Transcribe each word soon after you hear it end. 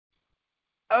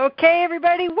Okay,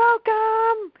 everybody,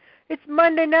 welcome. It's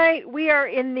Monday night. We are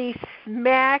in the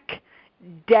smack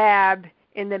dab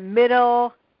in the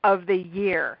middle of the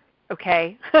year,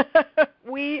 okay?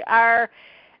 We are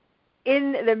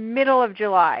in the middle of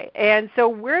July. And so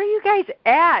where are you guys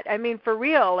at? I mean, for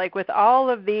real, like with all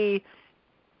of the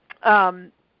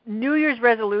New Year's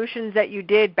resolutions that you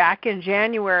did back in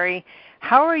January,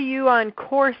 how are you on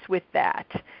course with that?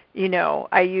 You know,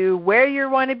 are you where you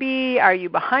want to be? Are you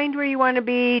behind where you want to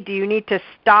be? Do you need to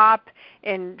stop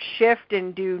and shift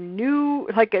and do new,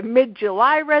 like a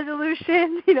mid-July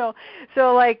resolution?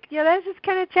 That's just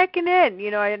kind of checking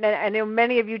in. I know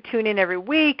many of you tune in every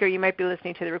week, or you might be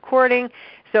listening to the recording.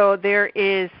 So there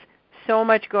is so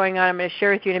much going on. I'm going to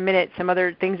share with you in a minute some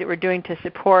other things that we're doing to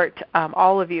support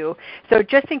all of you. So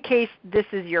just in case this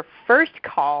is your first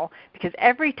call, because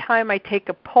every time I take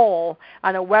a poll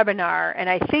on a webinar, and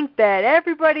I think that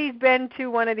everybody's been to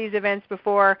one of these events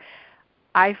before,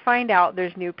 I find out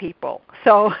there's new people.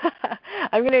 So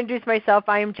I'm going to introduce myself.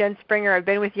 I am Jen Springer. I've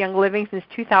been with Young Living since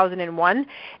 2001,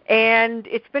 and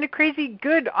it's been a crazy,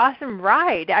 good, awesome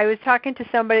ride. I was talking to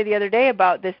somebody the other day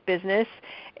about this business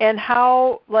and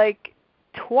how, like,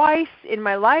 twice in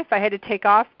my life I had to take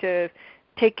off to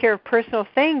take care of personal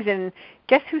things, and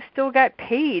guess who still got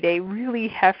paid a really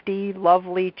hefty,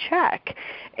 lovely check?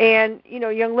 And,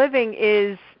 Young Living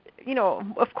is,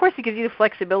 of course it gives you the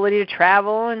flexibility to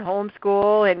travel and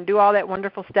homeschool and do all that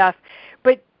wonderful stuff,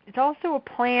 but it's also a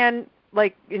plan,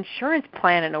 like insurance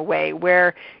plan in a way,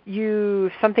 where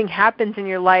if something happens in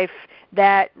your life,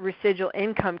 that residual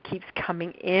income keeps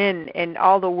coming in, and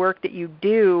all the work that you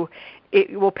do,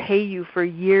 it will pay you for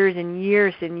years and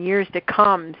years and years to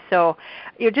come. So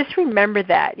just remember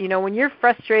that. When you're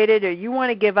frustrated or you want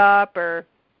to give up, or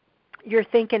you're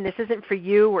thinking this isn't for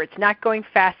you, or it's not going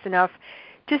fast enough,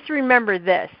 just remember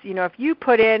this. If you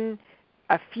put in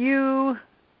a few,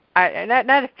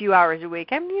 not a few hours a week,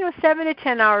 7 to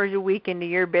 10 hours a week into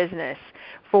your business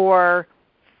for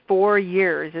 4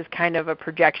 years is kind of a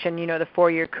projection, the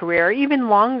 4-year career, or even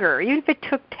longer, even if it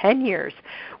took 10 years,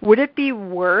 would it be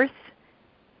worth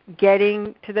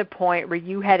getting to the point where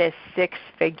you had a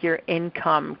 6-figure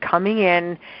income coming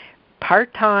in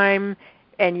part-time,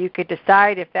 and you could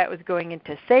decide if that was going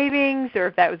into savings, or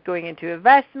if that was going into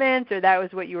investments, or that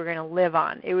was what you were going to live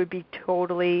on? It would be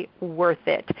totally worth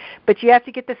it. But you have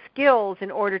to get the skills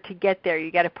in order to get there.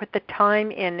 You got to put the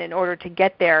time in order to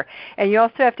get there. And you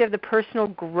also have to have the personal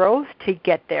growth to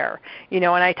get there. And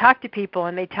I talk to people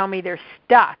and they tell me they're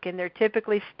stuck, and they're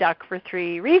typically stuck for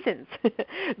 3 reasons.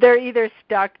 They're either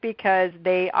stuck because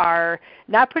they are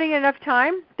not putting in enough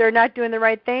time, they're not doing the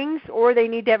right things, or they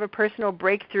need to have a personal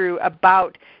breakthrough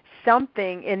about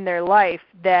something in their life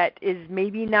that is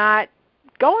maybe not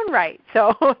going right.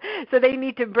 So they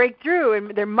need to break through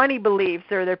in their money beliefs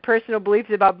or their personal beliefs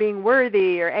about being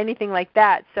worthy or anything like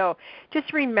that. So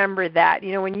just remember that.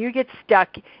 When you get stuck,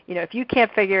 if you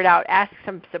can't figure it out, ask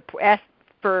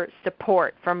for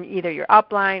support from either your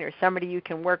upline or somebody you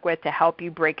can work with to help you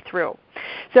break through.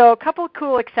 So a couple of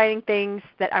cool, exciting things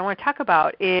that I want to talk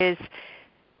about is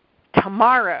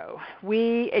tomorrow,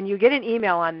 and you get an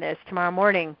email on this tomorrow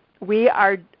morning, we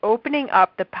are opening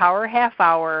up the Power Half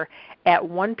Hour at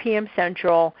 1 p.m.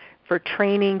 Central for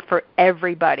training for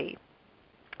everybody.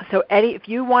 So Eddie, if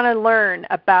you want to learn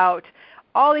about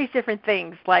all these different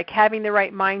things, like having the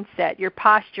right mindset, your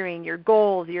posturing, your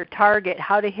goals, your target,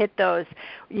 how to hit those,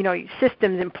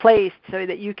 systems in place so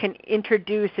that you can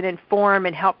introduce and inform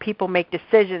and help people make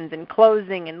decisions and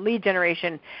closing and lead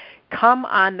generation, come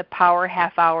on the Power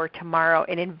Half Hour tomorrow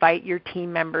and invite your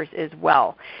team members as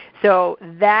well. So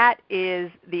that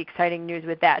is the exciting news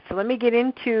with that. So let me get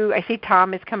into, I see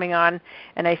Tom is coming on,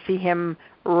 and I see him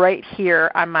right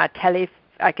here on my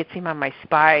I could see him on my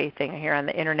spy thing here on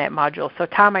the internet module. So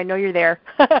Tom, I know you're there.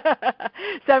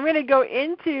 So I'm going to go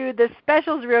into the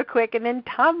specials real quick, and then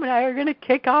Tom and I are going to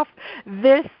kick off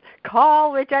this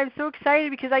call, which I'm so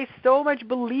excited because I so much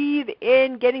believe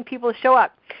in getting people to show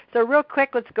up. So real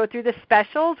quick, let's go through the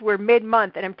specials. We're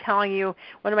mid-month, and I'm telling you,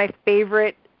 one of my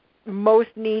favorite, most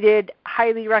needed,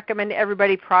 highly recommend to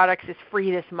everybody products is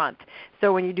free this month.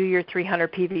 So when you do your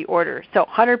 300 PV order. So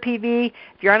 100 PV,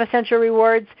 if you're on Essential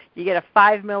Rewards, you get a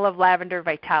 5 ml of lavender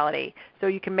vitality. So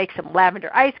you can make some lavender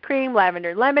ice cream,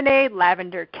 lavender lemonade,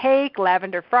 lavender cake,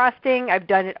 lavender frosting. I've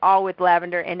done it all with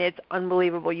lavender, and it's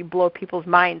unbelievable. You blow people's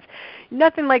minds.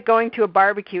 Nothing like going to a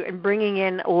barbecue and bringing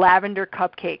in lavender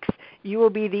cupcakes. You will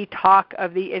be the talk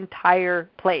of the entire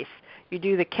place. You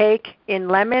do the cake in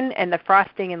lemon and the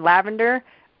frosting in lavender.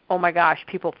 Oh my gosh,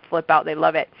 people flip out. They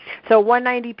love it. So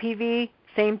 190 PV,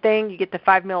 same thing. You get the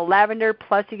 5 mil lavender,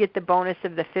 plus you get the bonus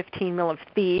of the 15 mil of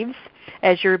thieves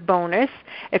as your bonus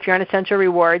if you're on Essential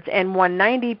Rewards. And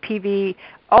 190 PV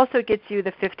also gets you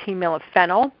the 15 mil of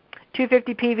fennel,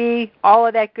 250 PV, all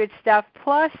of that good stuff,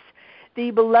 plus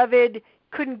the beloved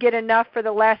couldn't get enough for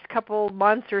the last couple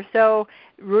months or so,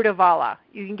 Rutavala.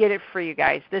 You can get it free, you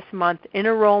guys, this month in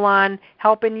a roll-on,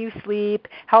 helping you sleep,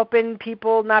 helping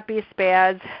people not be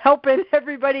spaz, helping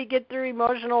everybody get through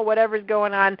emotional whatever's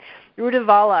going on.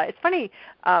 Rutavala. It's funny,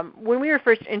 when we were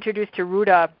first introduced to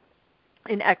Ruta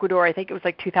in Ecuador, I think it was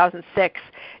like 2006,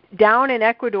 down in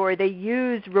Ecuador they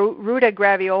use Ruta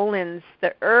graveolens,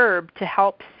 the herb, to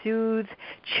help soothe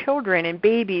children and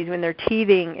babies when they're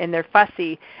teething and they're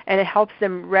fussy, and it helps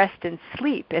them rest and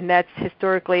sleep, and that's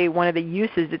historically one of the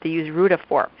uses that they use Ruta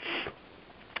for.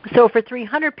 So for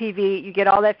 300 PV, you get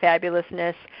all that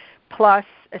fabulousness plus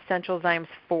Essential Zymes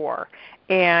 4.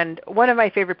 And one of my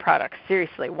favorite products,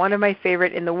 seriously, one of my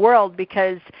favorite in the world,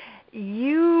 because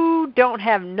you don't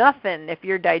have nothing if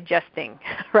you're digesting,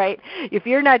 right? If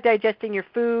you're not digesting your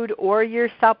food or your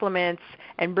supplements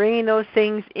and bringing those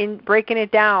things in, breaking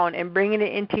it down and bringing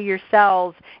it into your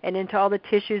cells and into all the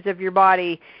tissues of your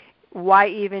body, why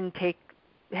even take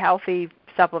healthy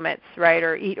supplements, right,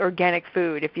 or eat organic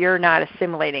food if you're not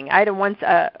assimilating? I had once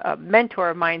a mentor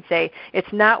of mine say,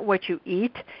 it's not what you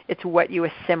eat, it's what you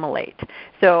assimilate.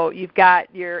 So you've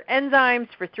got your enzymes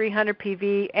for 300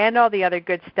 PV and all the other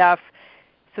good stuff,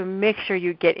 so make sure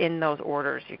you get in those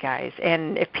orders, you guys.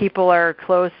 And if people are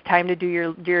close, time to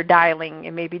do your dialing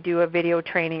and maybe do a video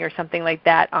training or something like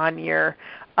that on your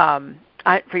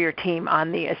for your team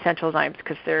on the Essential Zymes,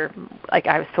 because they're, like,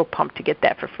 I was so pumped to get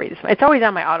that for free this month. It's always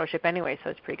on my auto ship anyway, so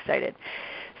it's pretty excited.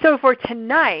 So for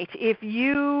tonight, if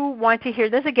you want to hear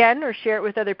this again or share it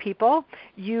with other people,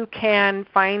 you can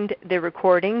find the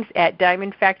recordings at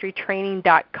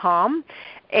diamondfactorytraining.com,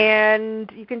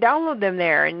 and you can download them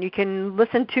there, and you can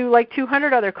listen to like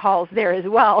 200 other calls there as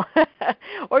well.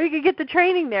 Or you can get the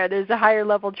training there. There's a higher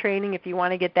level training if you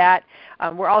want to get that.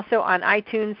 We're also on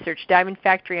iTunes. Search Diamond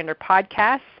Factory under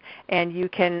podcasts, and you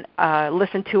can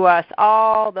listen to us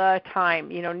all the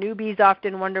time. You know, newbies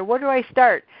often wonder, where do I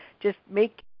start? Just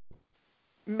make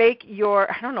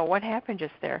your, I don't know what happened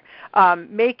just there,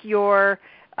 make your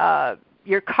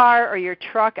car or your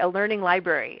truck a learning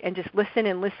library, and just listen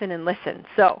and listen and listen.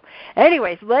 So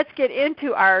anyways, let's get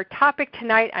into our topic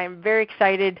tonight. I'm very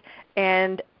excited.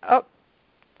 And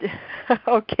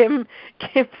Kim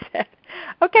said,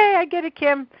 okay, I get it,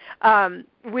 Kim.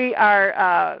 We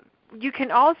are, you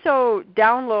can also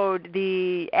download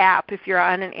the app if you're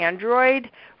on an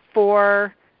Android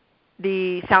for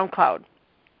the SoundCloud.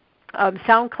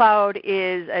 SoundCloud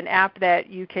is an app that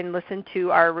you can listen to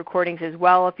our recordings as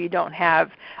well if you don't have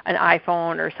an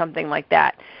iPhone or something like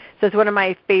that. So it's one of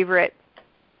my favorite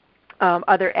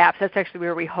other apps. That's actually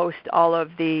where we host all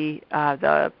of the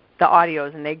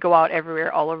audios, and they go out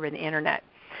everywhere, all over the internet.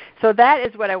 So that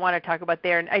is what I want to talk about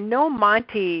there. And I know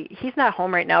Monty, he's not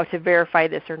home right now to verify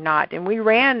this or not. And we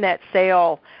ran that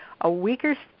sale a week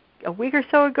or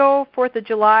so ago, 4th of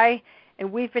July.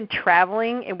 And we've been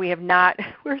traveling, and we have not,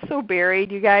 we're so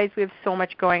buried, you guys. We have so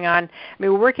much going on. I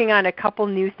mean, we're working on a couple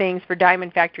new things for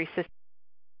Diamond Factory Systems.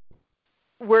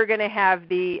 We're going to have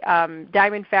the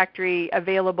Diamond Factory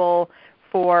available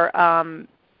for,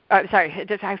 sorry,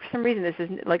 for some reason this is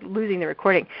like losing the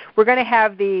recording. We're going to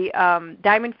have the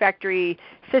Diamond Factory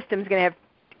Systems going to have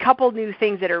couple new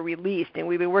things that are released, and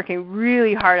we've been working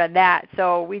really hard on that.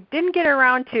 So we didn't get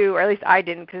around to, or at least I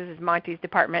didn't, because this is Monty's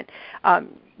department,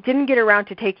 didn't get around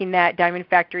to taking that Diamond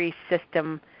Factory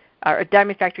system or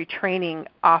Diamond Factory training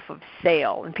off of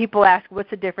sale. And people ask,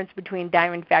 what's the difference between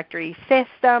Diamond Factory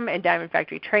system and Diamond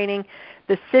Factory training?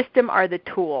 The system are the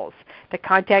tools, the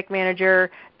contact manager,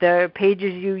 the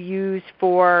pages you use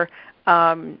for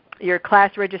your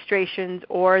class registrations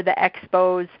or the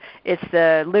expos. It's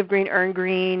the Live Green, Earn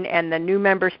Green, and the new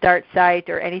member start site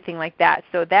or anything like that.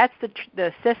 So that's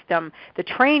the system. The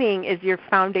training is your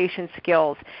foundation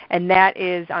skills, and that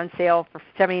is on sale for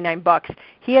 $79.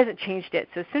 He hasn't changed it.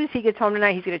 So as soon as he gets home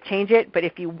tonight, he's going to change it. But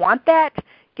if you want that,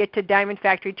 get to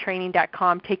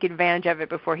diamondfactorytraining.com. Take advantage of it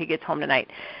before he gets home tonight.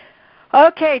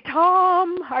 Okay,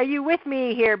 Tom, are you with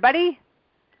me here, buddy?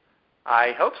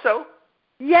 I hope so.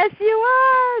 Yes, you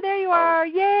are. There you are.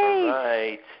 Yay. All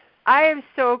right. I am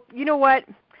so, you know what,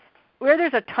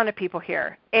 there's a ton of people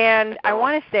here. And I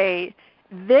want to say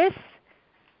this,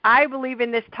 I believe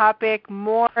in this topic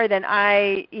more than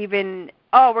I even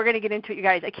Oh, we're going to get into it, you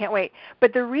guys. I can't wait.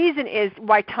 But the reason is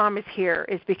why Tom is here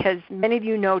is because many of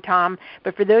you know Tom,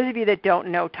 but for those of you that don't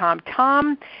know Tom,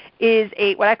 Tom is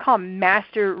what I call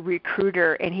master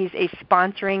recruiter, and he's a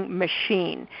sponsoring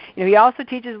machine. He also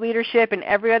teaches leadership and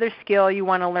every other skill you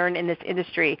want to learn in this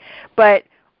industry. But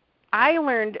I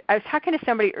was talking to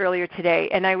somebody earlier today,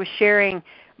 and I was sharing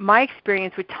my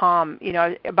experience with Tom,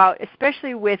 about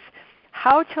especially with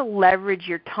how to leverage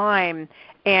your time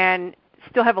and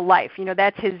still have a life.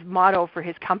 That's his motto for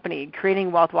his company,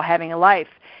 creating wealth while having a life.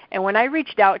 And when I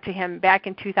reached out to him back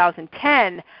in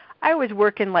 2010, I was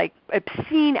working like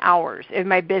obscene hours in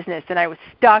my business, and I was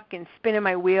stuck and spinning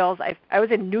my wheels. I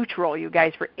was in neutral, you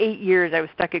guys, for 8 years. I was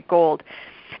stuck at gold.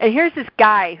 And here's this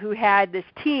guy who had this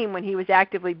team when he was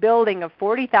actively building of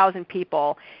 40,000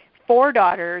 people, 4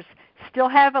 daughters, still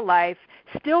have a life,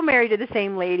 still married to the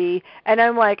same lady, and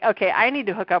I'm like, okay, I need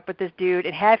to hook up with this dude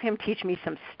and have him teach me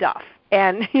some stuff.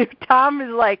 And Tom is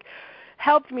like,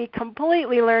 helped me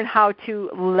completely learn how to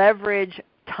leverage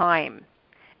time.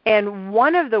 And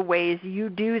one of the ways you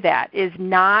do that is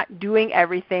not doing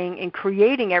everything and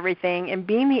creating everything and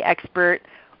being the expert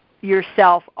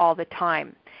yourself all the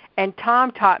time. And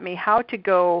Tom taught me how to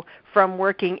go from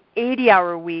working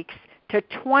 80-hour weeks to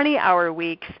 20-hour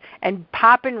weeks and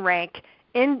popping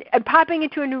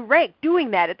into a new rank,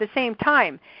 doing that at the same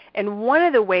time. And one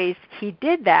of the ways he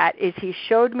did that is he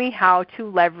showed me how to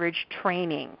leverage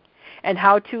training and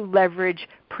how to leverage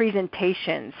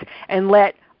presentations and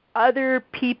let other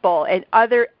people and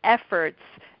other efforts,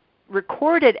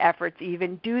 recorded efforts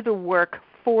even, do the work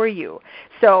for you.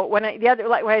 So when I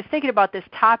was thinking about this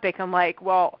topic, I'm like,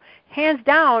 well, hands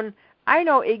down, I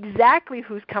know exactly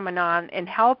who's coming on and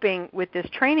helping with this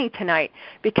training tonight,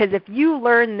 because if you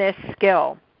learn this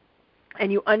skill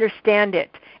and you understand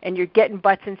it and you're getting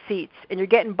butts in seats and you're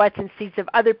getting butts in seats of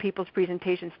other people's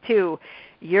presentations too,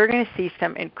 you're going to see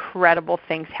some incredible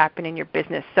things happen in your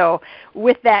business. So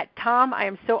with that, Tom, I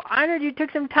am so honored you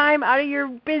took some time out of your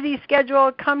busy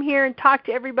schedule, come here and talk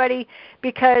to everybody,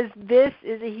 because this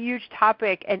is a huge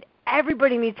topic and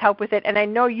everybody needs help with it. And I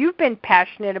know you've been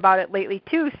passionate about it lately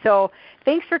too. So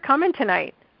thanks for coming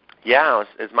tonight. Yeah,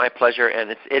 it's my pleasure.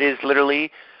 And it is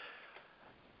literally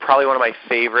probably one of my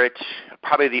favorite,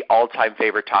 probably the all-time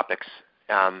favorite topics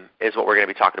is what we're going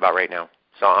to be talking about right now.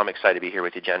 So I'm excited to be here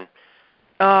with you, Jen.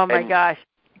 Oh my gosh.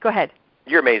 Go ahead.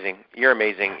 You're amazing. You're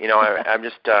amazing.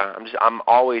 I'm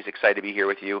always excited to be here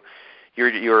with you. You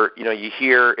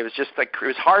hear, it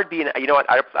was hard being, I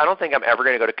don't think I'm ever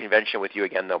going to go to convention with you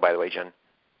again though, by the way, Jen.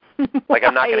 Like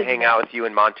I'm not going to hang out with you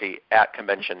and Monty at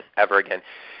convention ever again,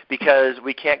 because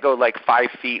we can't go like 5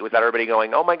 feet without everybody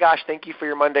going, oh my gosh, thank you for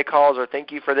your Monday calls, or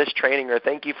thank you for this training, or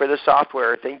thank you for this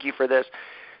software, or thank you for this.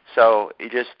 So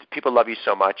people love you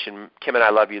so much, and Kim and I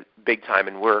love you big time,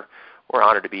 and we're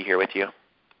honored to be here with you.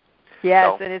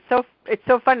 Yes, and it's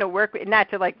so fun to work with. We're not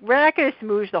going to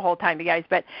smooge the whole time, you guys,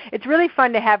 but it's really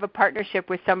fun to have a partnership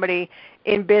with somebody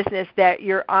in business that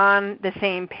you're on the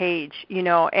same page,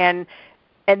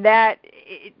 and that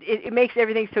it makes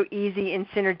everything so easy and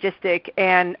synergistic.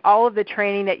 And all of the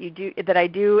training that I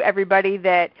do, everybody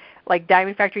that like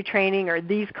Diamond Factory training or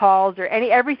these calls or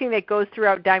everything that goes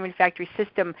throughout Diamond Factory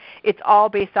system, it's all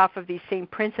based off of these same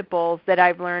principles that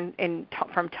I've learned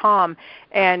from Tom,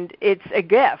 and it's a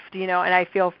gift, and I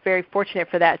feel very fortunate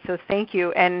for that. So thank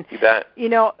you. And you bet.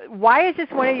 Why is this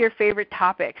one of your favorite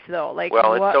topics though? It's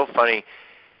so funny.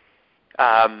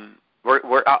 I'm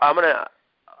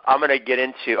gonna get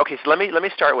into. Okay, so let me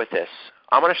start with this.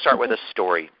 I'm gonna start with a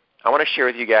story. I want to share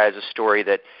with you guys a story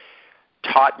that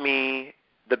taught me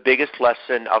the biggest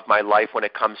lesson of my life when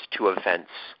it comes to events.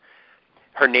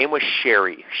 Her name was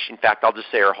Sherry. In fact, I'll just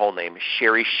say her whole name,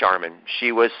 Sherry Sharman.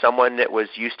 She was someone that was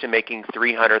used to making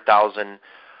 $300,000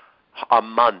 a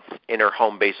month in her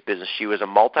home-based business. She was a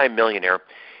multimillionaire,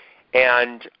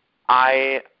 and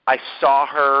I saw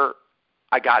her.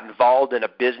 I got involved in a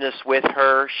business with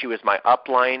her. She was my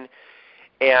upline,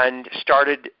 and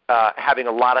started having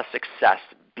a lot of success.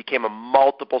 Became a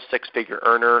multiple six-figure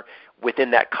earner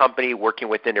within that company, working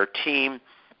within her team.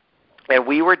 And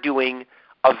we were doing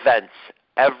events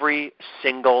every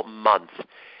single month.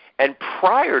 And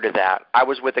prior to that, I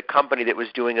was with a company that was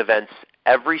doing events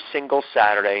every single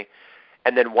Saturday.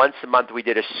 And then once a month we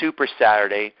did a Super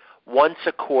Saturday. Once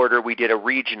a quarter we did a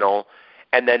regional.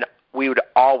 And then we would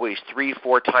always,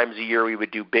 3-4 times a year, we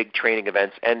would do big training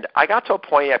events. And I got to a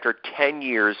point after 10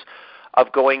 years of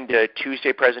going to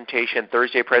Tuesday presentation,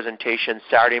 Thursday presentation,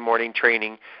 Saturday morning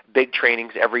training, big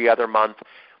trainings every other month.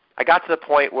 I got to the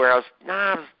point where I was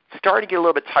starting to get a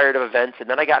little bit tired of events, and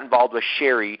then I got involved with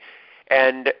Sherry.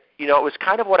 And, it was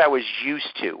kind of what I was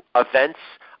used to, events,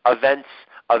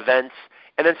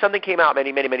 And then something came out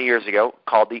many, many, many years ago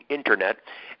called the Internet.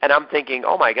 And I'm thinking,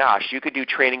 oh my gosh, you could do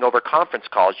training over conference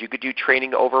calls. You could do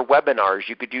training over webinars.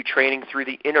 You could do training through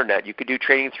the Internet. You could do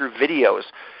training through videos.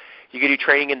 You could do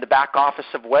training in the back office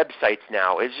of websites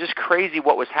now. It's just crazy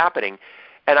what was happening.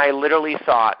 And I literally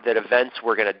thought that events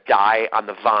were going to die on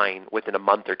the vine within a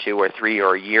month or two or three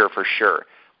or a year for sure.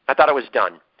 I thought it was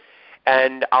done.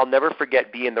 And I'll never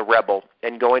forget being the rebel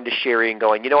and going to Sherry and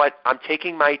going, you know what, I'm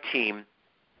taking my team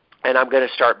and I'm going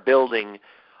to start building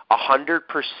 100%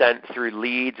 through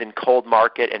leads and cold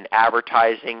market and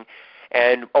advertising.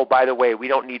 And, oh, by the way, we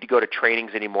don't need to go to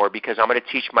trainings anymore because I'm going to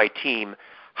teach my team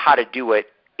how to do it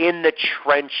in the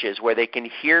trenches where they can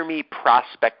hear me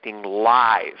prospecting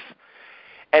live.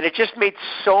 And it just made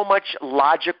so much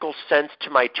logical sense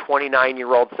to my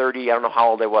 29-year-old, 30, I don't know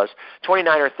how old I was,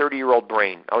 29 or 30-year-old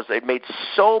brain. It made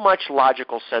so much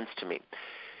logical sense to me.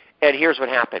 And here's what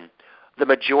happened. The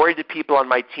majority of the people on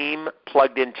my team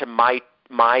plugged into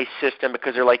my system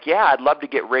because they're like, yeah, I'd love to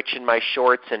get rich in my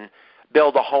shorts and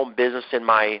build a home business in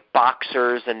my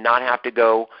boxers and not have to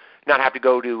go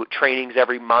to trainings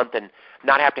every month and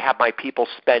not have to have my people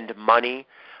spend money,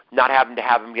 not having to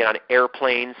have them get on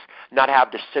airplanes, not have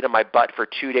to sit on my butt for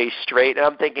 2 days straight. And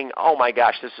I'm thinking, oh my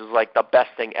gosh, this is like the best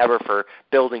thing ever for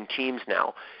building teams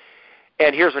now.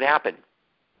 And here's what happened.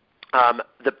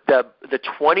 The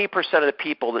 20% of the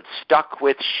people that stuck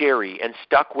with Sherry and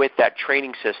stuck with that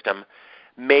training system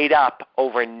made up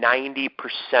over 90%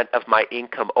 of my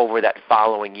income over that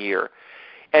following year.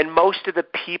 And most of the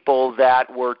people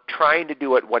that were trying to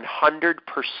do it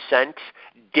 100%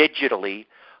 digitally,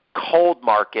 cold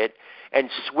market, and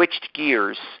switched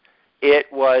gears,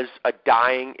 everything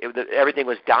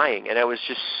was dying, and it was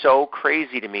just so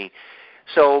crazy to me.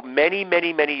 So many,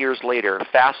 many, many years later,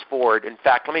 fast forward, in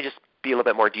fact, let me just be a little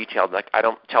bit more detailed. Like, I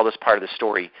don't tell this part of the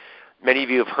story. Many of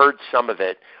you have heard some of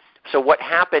it. So what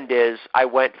happened is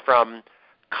and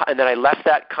then I left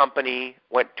that company,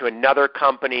 went to another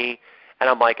company, and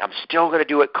I'm like, I'm still going to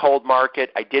do it cold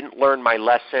market. I didn't learn my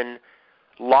lesson,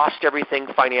 lost everything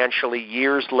financially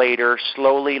years later,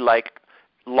 slowly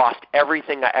lost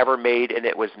everything I ever made, and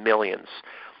it was millions.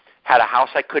 Had a house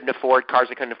I couldn't afford, cars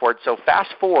I couldn't afford. So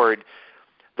fast forward,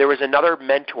 there was another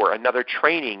mentor, another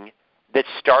training that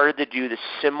started to do the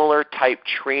similar type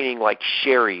training like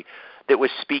Sherry, that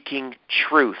was speaking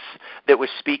truth, that was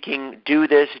speaking do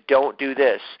this, don't do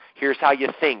this. Here's how you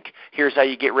think. Here's how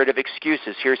you get rid of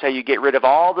excuses. Here's how you get rid of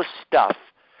all the stuff,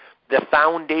 the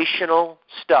foundational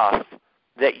stuff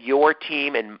that your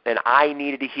team and I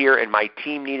needed to hear and my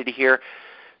team needed to hear.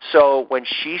 So when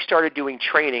she started doing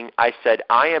training, I said,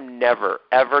 I am never,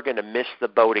 ever going to miss the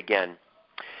boat again.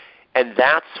 And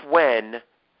that's when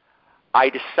I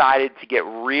decided to get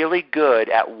really good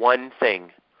at one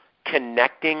thing,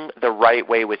 connecting the right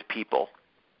way with people,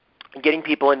 getting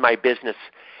people in my business,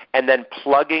 and then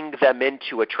plugging them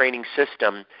into a training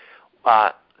system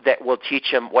that will teach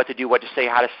them what to do, what to say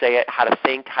it, how to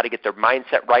think, how to get their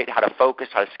mindset right, how to focus,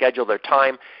 how to schedule their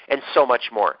time, and so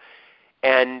much more.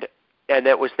 And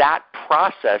it was that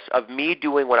process of me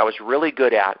doing what I was really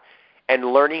good at and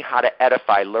learning how to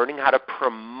edify, learning how to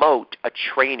promote a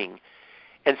training.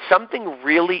 And something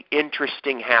really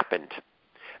interesting happened.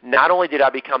 Not only did I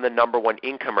become the #1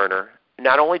 income earner,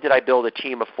 not only did I build a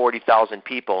team of 40,000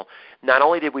 people, not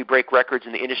only did we break records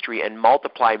in the industry and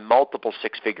multiply multiple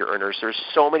six-figure earners. There's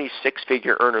so many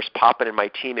six-figure earners popping in my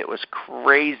team. It was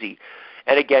crazy.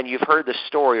 And again, you've heard the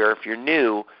story, or if you're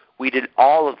new, we did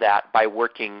all of that by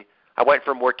working. I went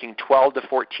from working 12 to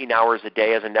 14 hours a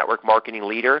day as a network marketing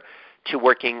leader to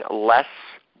working less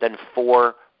than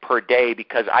 4 per day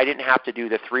because I didn't have to do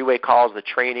the 3-way calls, the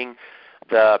training,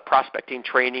 the prospecting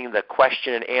training, the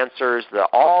question and answers,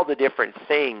 all the different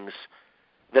things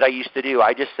that I used to do.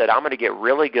 I just said, I'm going to get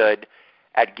really good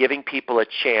at giving people a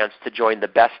chance to join the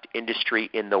best industry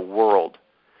in the world.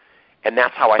 And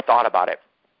that's how I thought about it.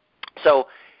 So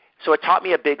it taught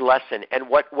me a big lesson. And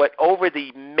what over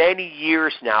the many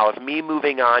years now of me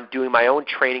moving on, doing my own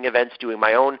training events, doing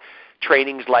my own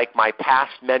trainings like my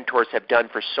past mentors have done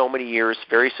for so many years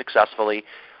very successfully,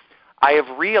 I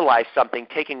have realized something,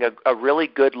 taking a really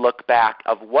good look back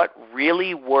of what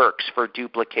really works for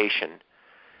duplication.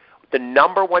 The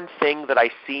 #1 thing that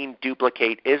I've seen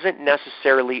duplicate isn't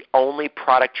necessarily only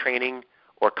product training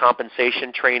or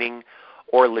compensation training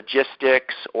or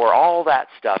logistics or all that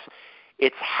stuff.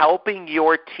 It's helping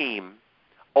your team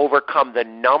overcome the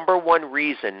 #1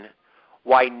 reason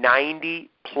why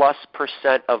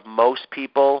 90+% of most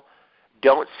people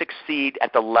don't succeed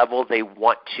at the level they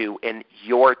want to in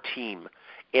your team,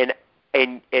 in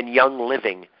Young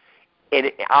Living,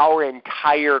 in our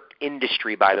entire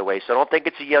industry, by the way. So don't think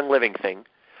it's a Young Living thing.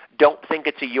 don't think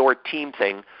it's a your team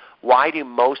thing, why do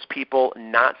most people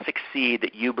not succeed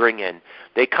that you bring in?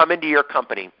 They come into your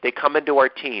company. They come into our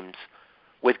teams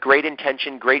with great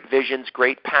intention, great visions,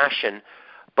 great passion,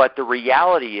 but the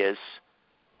reality is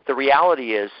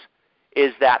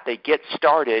that they get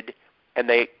started and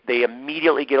they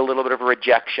immediately get a little bit of a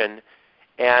rejection,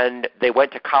 and they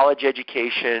went to college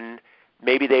education.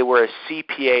 Maybe they were a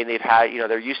CPA and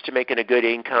they're used to making a good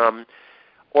income,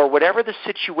 or whatever the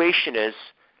situation is.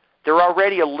 They're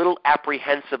already a little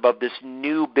apprehensive of this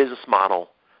new business model.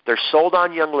 They're sold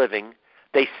on Young Living.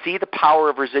 They see the power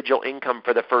of residual income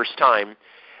for the first time.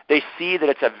 They see that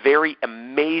it's a very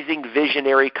amazing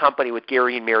visionary company with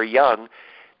Gary and Mary Young.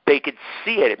 They could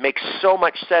see it. It makes so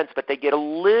much sense, but they get a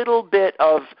little bit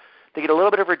of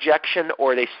rejection,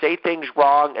 or they say things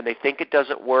wrong and they think it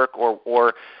doesn't work,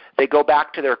 or they go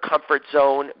back to their comfort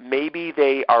zone. Maybe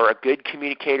they are a good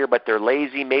communicator, but they're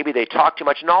lazy. Maybe they talk too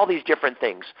much, and all these different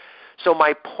things. So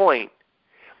my point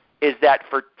is that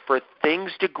for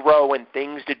things to grow and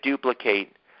things to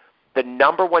duplicate, the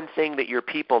number one thing that your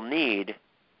people need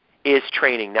is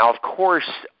training. Now, of course,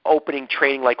 opening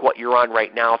training like what you're on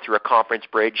right now through a conference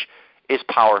bridge is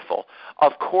powerful.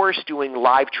 Of course, doing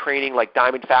live training like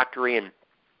Diamond Factory and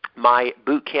my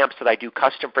boot camps that I do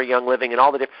custom for Young Living and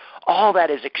all that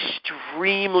is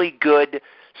extremely good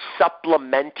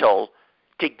supplemental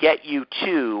to get you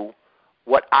to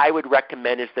what I would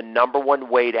recommend is the number one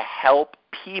way to help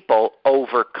people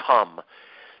overcome.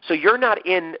 So you're not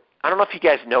in, I don't know if you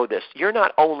guys know this, you're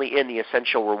not only in the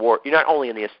essential reward, you're not only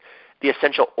in the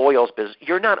essential oils business,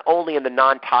 you're not only in the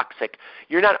non-toxic,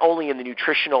 you're not only in the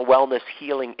nutritional wellness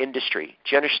healing industry.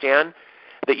 Do you understand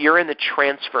that you're in the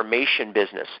transformation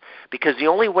business? Because the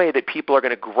only way that people are going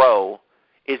to grow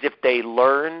is if they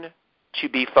learn to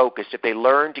be focused, if they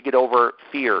learn to get over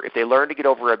fear, if they learn to get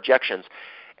over objections.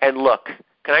 And look,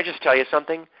 can I just tell you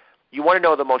something? You want to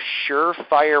know the most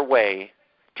surefire way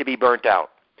to be burnt out?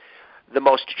 The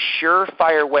most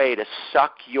surefire way to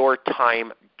suck your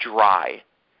time dry,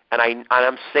 and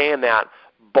I'm saying that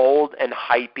bold and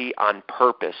hypey on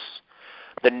purpose.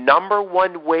 The number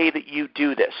one way that you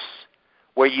do this,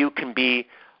 where you can be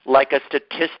like a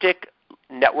statistic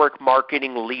network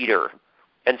marketing leader,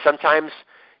 and sometimes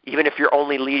even if you're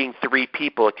only leading 3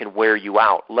 people, it can wear you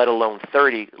out, let alone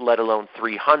 30, let alone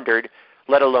 300,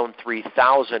 let alone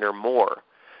 3,000 or more.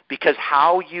 Because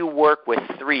how you work with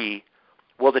 3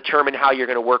 will determine how you're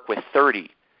going to work with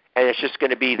 30. And it's just going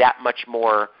to be that much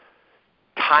more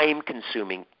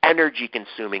time-consuming,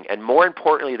 energy-consuming, and more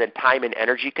importantly than time and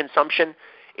energy consumption,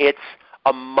 it's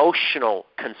emotional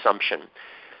consumption.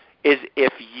 Is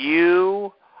if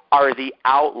you are the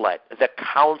outlet, the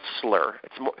counselor,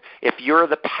 if you're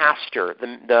the pastor,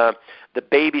 the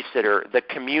babysitter, the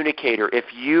communicator, if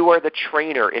you are the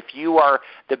trainer, if you are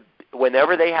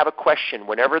whenever they have a question,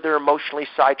 whenever they're emotionally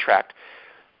sidetracked,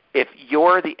 if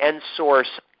you're the end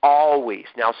source always.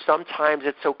 Now, sometimes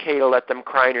it's okay to let them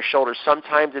cry on your shoulder.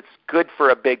 Sometimes it's good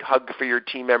for a big hug for your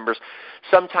team members.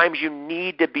 Sometimes you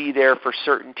need to be there for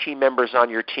certain team members on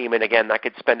your team. And again, I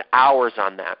could spend hours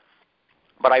on that.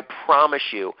 But I promise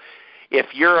you, if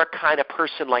you're a kind of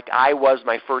person like I was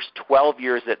my first 12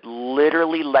 years that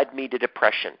literally led me to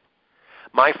depression,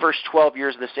 my first 12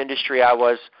 years in this industry, I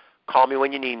was, call me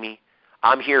when you need me.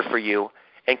 I'm here for you.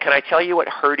 And can I tell you what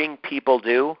hurting people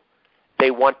do?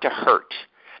 They want to hurt.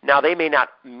 Now, they may not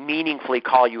meaningfully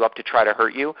call you up to try to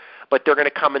hurt you, but they're going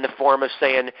to come in the form of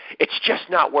saying, it's just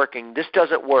not working, this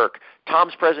doesn't work,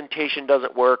 Tom's presentation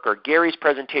doesn't work, or Gary's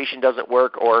presentation doesn't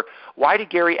work, or why did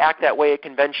Gary act that way at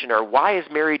convention, or why is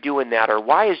Mary doing that, or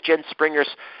why is Jen Springer's,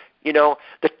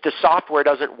 the software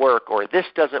doesn't work, or this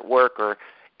doesn't work,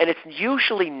 and it's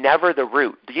usually never the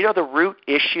root. Do you know the root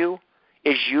issue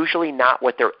is usually not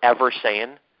what they're ever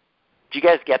saying? Do you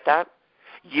guys get that?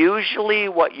 Usually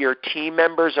what your team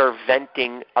members are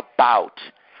venting about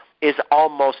is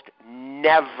almost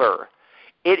never,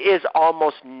 it is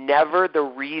almost never the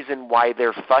reason why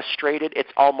they're frustrated. It's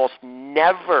almost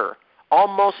never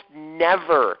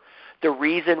the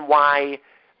reason why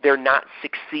they're not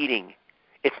succeeding.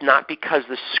 It's not because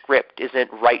the script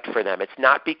isn't right for them. It's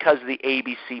not because the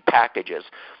ABC packages.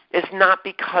 It's not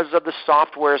because of the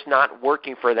software is not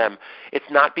working for them. It's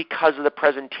not because of the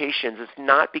presentations. It's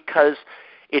not because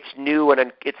it's new,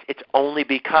 and it's only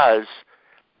because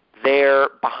they're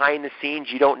behind the scenes.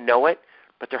 You don't know it,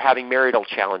 but they're having marital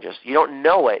challenges. You don't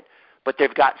know it, but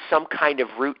they've got some kind of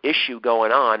root issue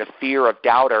going on, a fear of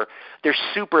doubt, or they're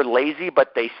super lazy,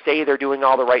 but they say they're doing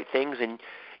all the right things.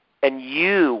 And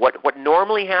you, what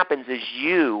normally happens is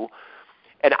you,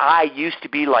 and I used to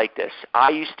be like this. I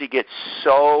used to get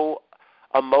so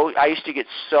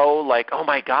like, oh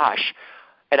my gosh,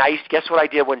 And guess what I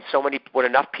did when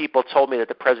enough people told me that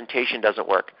the presentation doesn't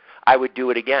work? I would do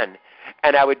it again,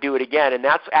 and I would do it again. And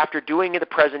that's after doing the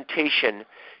presentation,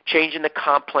 changing the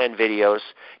comp plan videos,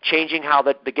 changing how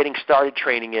the getting started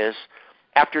training is.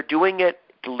 After doing it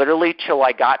literally till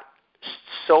I got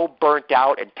so burnt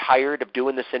out and tired of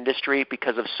doing this industry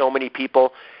because of so many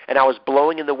people, and I was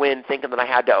blowing in the wind thinking that I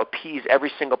had to appease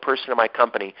every single person in my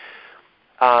company,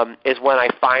 is when I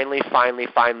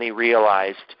finally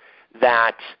realized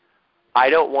that I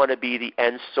don't want to be the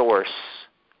end source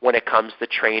when it comes to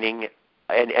training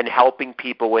and helping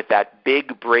people with that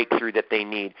big breakthrough that they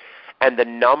need. And the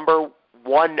number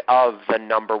one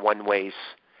ways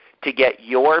to get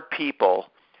your people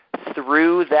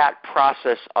through that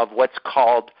process of what's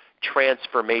called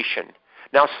transformation.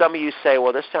 Now, some of you say,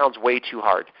 well, this sounds way too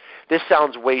hard. This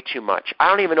sounds way too much. I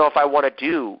don't even know if I want to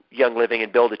do Young Living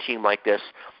and build a team like this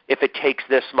if it takes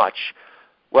this much.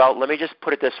 Well, let me just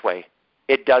put it this way.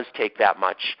 It does take that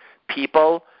much.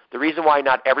 People, the reason why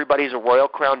not everybody's a Royal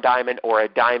Crown Diamond or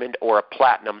a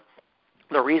Platinum,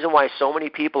 the reason why so many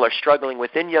people are struggling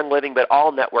within Young Living but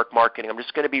all network marketing, I'm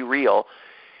just going to be real,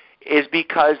 is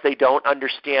because they don't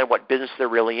understand what business they're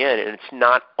really in. And it's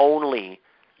not only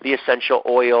the essential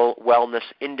oil wellness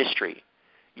industry.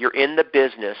 You're in the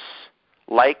business,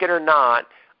 like it or not,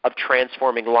 of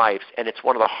transforming lives. And it's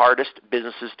one of the hardest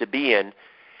businesses to be in.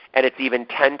 And it's even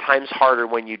 10 times harder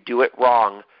when you do it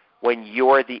wrong, when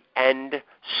you're the end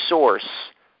source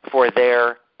for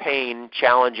their pain,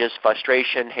 challenges,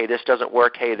 frustration, hey, this doesn't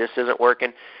work, hey, this isn't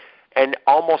working. And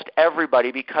almost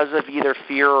everybody, because of either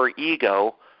fear or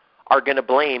ego, are going to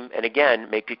blame and, again,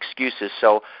 make excuses.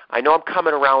 So I know I'm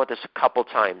coming around with this a couple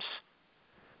times,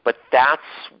 but that's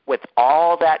with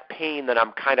all that pain that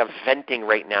I'm kind of venting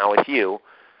right now with you.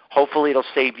 Hopefully it'll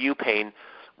save you pain.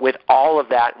 With all of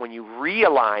that, when you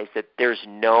realize that there's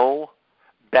no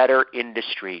better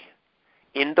industry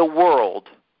in the world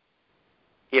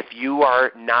if you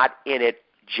are not in it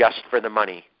just for the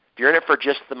money. If you're in it for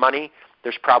just the money,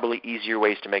 there's probably easier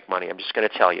ways to make money. I'm just going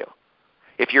to tell you.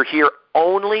 If you're here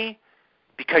only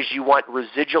because you want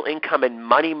residual income and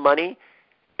money,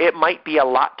 it might be a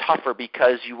lot tougher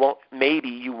because you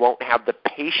won't have the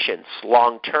patience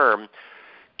long term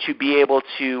to be able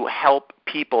to help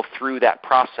people through that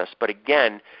process. But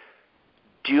again,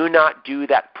 do not do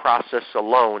that process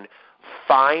alone.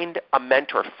 Find a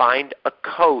mentor, find a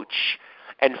coach,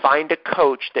 and find a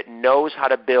coach that knows how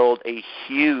to build a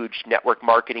huge network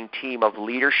marketing team of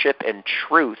leadership and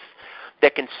truth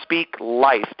that can speak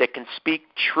life, that can speak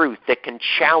truth, that can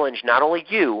challenge not only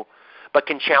you, but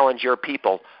can challenge your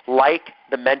people, like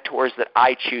the mentors that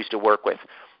I choose to work with.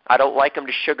 I don't like them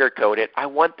to sugarcoat it. I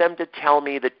want them to tell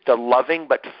me the loving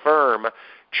but firm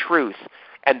truth.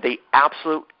 And the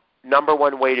absolute number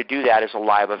one way to do that is a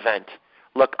live event.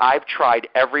 Look, I've tried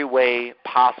every way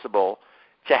possible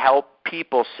to help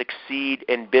people succeed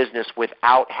in business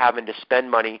without having to spend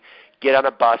money, get on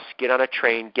a bus, get on a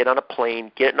train, get on a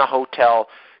plane, get in a hotel,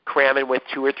 cram in with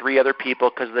 2 or 3 other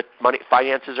people because the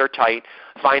finances are tight,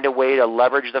 find a way to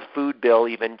leverage the food bill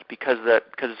even because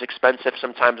it's expensive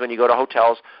sometimes when you go to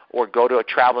hotels or go to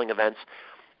traveling events.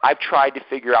 I've tried to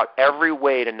figure out every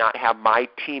way to not have my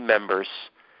team members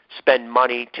spend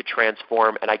money to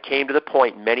transform, and I came to the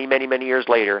point many years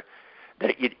later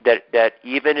that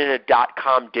even in a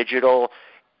 .com digital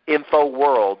info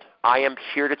world, I am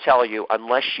here to tell you,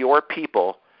 unless your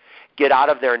people get out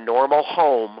of their normal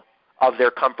home, of their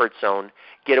comfort zone,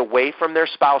 get away from their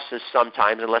spouses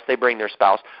sometimes, unless they bring their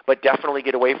spouse, but definitely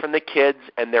get away from the kids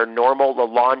and their the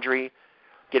laundry,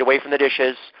 get away from the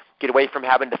dishes, get away from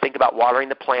having to think about watering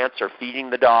the plants or feeding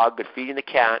the dog or feeding the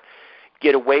cat,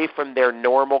 get away from their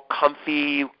normal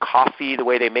comfy coffee the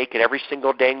way they make it every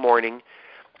single dang morning,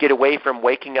 get away from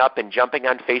waking up and jumping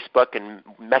on Facebook and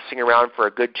messing around for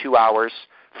a good 2 hours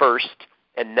first,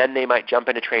 and then they might jump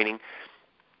into training.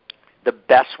 The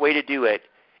best way to do it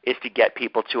is to get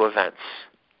people to events.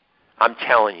 I'm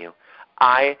telling you.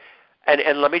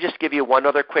 And let me just give you one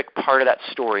other quick part of that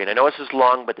story. And I know this is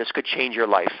long, but this could change your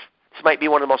life. This might be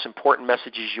one of the most important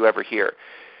messages you ever hear.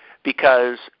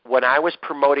 Because when I was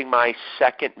promoting my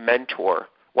second mentor,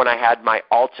 when I had my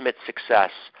ultimate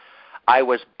success, I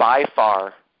was by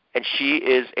far, and she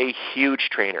is a huge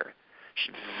trainer.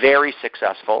 She's very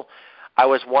successful. I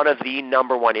was one of the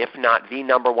number one, if not the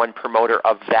number one promoter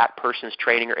of that person's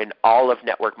training in all of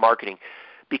network marketing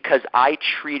because I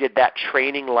treated that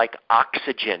training like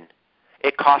oxygen.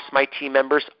 It cost my team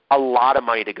members a lot of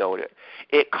money to go to it.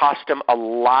 It cost them a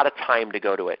lot of time to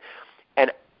go to it.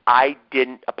 And I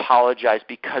didn't apologize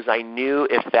because I knew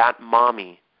if that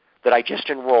mommy that I just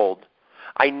enrolled,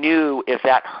 I knew if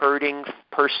that hurting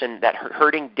person, that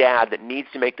hurting dad that needs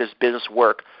to make this business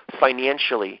work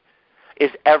financially,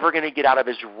 is ever going to get out of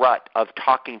his rut of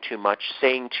talking too much,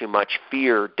 saying too much,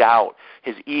 fear, doubt,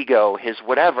 his ego, his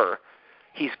whatever,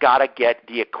 he's got to get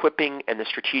the equipping and the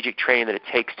strategic training that it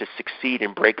takes to succeed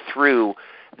and break through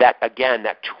that, again,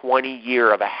 that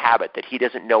 20-year of a habit that he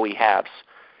doesn't know he has.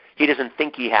 He doesn't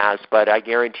think he has, but I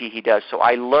guarantee he does. So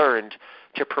I learned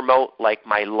to promote like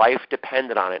my life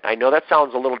depended on it. I know that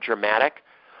sounds a little dramatic,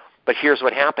 but here's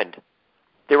what happened.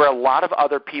 There were a lot of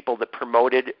other people that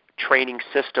promoted training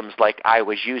systems like I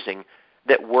was using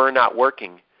that were not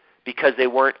working because they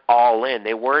weren't all in.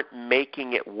 They weren't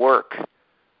making it work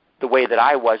the way that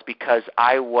I was because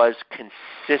I was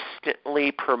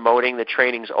consistently promoting the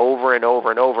trainings over and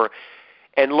over and over.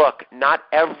 And look, not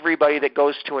everybody that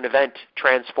goes to an event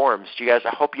transforms. You guys,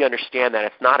 I hope you understand that.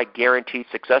 It's not a guaranteed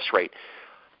success rate.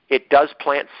 It does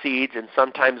plant seeds, and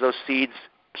sometimes those seeds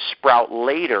sprout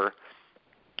later,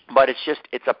 but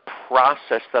it's a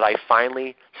process that I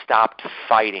finally stopped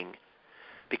fighting.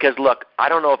 Because, look, I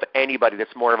don't know of anybody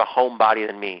that's more of a homebody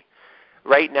than me.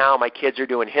 Right now, my kids are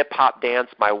doing hip-hop dance.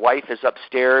 My wife is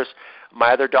upstairs.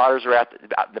 My other daughters are at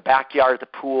the backyard at the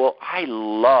pool. I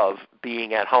love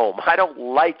being at home. I don't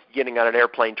like getting on an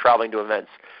airplane traveling to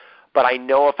events. But I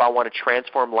know if I want to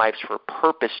transform lives for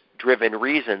purpose-driven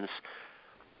reasons,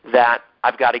 that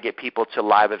I've got to get people to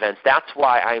live events. That's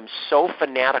why I'm so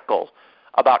fanatical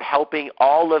about helping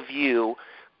all of you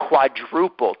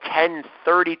quadruple, 10,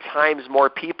 30 times more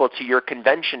people to your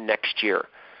convention next year.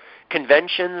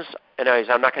 Conventions, and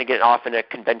I'm not going to get off in a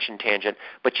convention tangent,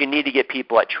 but you need to get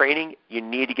people at training. You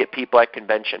need to get people at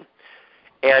convention.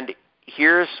 And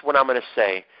here's what I'm going to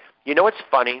say. You know what's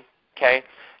funny? Okay,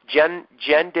 Jen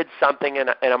did something, and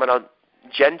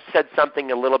Jen said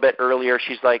something a little bit earlier.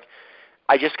 She's like,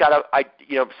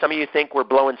 some of you think we're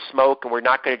blowing smoke, and we're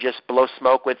not going to just blow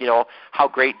smoke with, how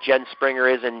great Jen Springer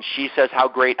is, and she says how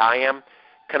great I am.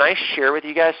 Can I share with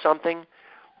you guys something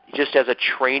just as a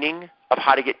training of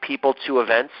how to get people to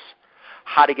events,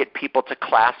 how to get people to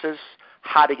classes,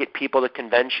 how to get people to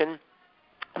convention?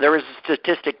 There was a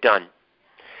statistic done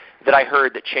that I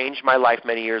heard that changed my life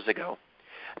many years ago.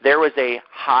 There was a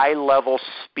high-level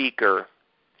speaker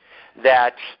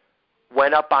that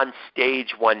went up on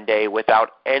stage one day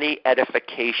without any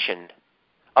edification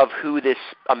of who this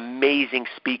amazing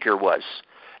speaker was.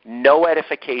 No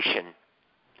edification.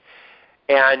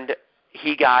 And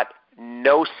he got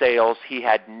no sales. He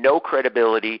had no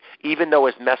credibility. Even though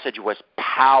his message was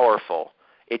powerful,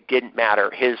 it didn't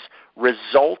matter. His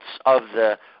results of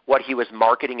what he was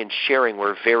marketing and sharing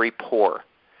were very poor.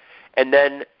 And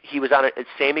then he was on the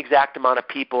same exact amount of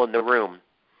people in the room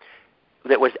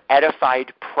that was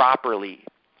edified properly.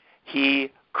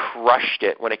 He crushed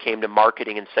it when it came to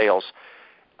marketing and sales.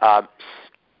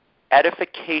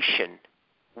 Edification,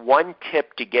 one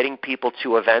tip to getting people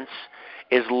to events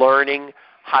is learning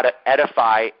how to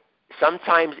edify,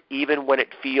 sometimes even when it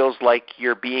feels like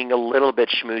you're being a little bit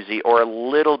schmoozy or a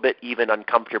little bit even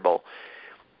uncomfortable.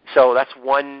 So that's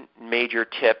one major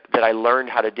tip that I learned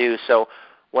how to do. So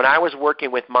when I was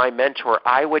working with my mentor,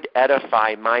 I would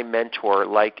edify my mentor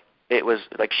like it was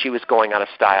like she was going out of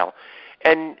style.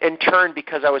 And in turn,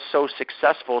 because I was so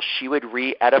successful, she would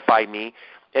re-edify me,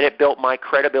 and it built my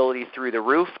credibility through the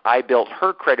roof. I built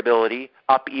her credibility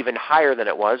up even higher than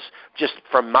it was, just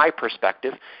from my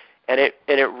perspective, and it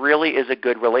really is a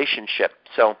good relationship.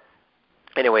 So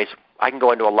anyways, I can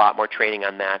go into a lot more training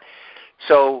on that.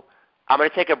 So I'm going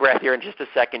to take a breath here in just a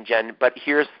second, Jen, but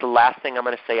here's the last thing I'm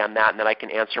going to say on that, and then I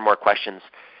can answer more questions.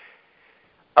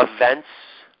 Events,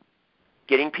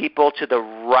 getting people to the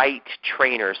right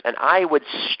trainers, and I would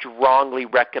strongly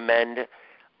recommend,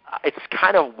 it's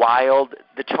kind of wild,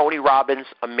 the Tony Robbins,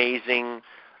 amazing,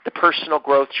 the personal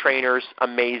growth trainers,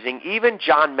 amazing, even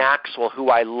John Maxwell, who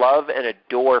I love and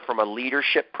adore from a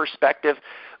leadership perspective,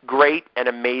 great and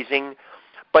amazing,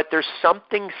 but there's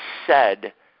something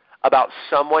said about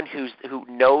someone who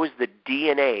knows the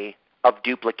DNA of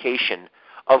duplication,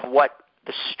 of what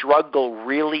the struggle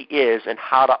really is and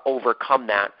how to overcome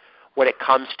that when it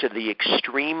comes to the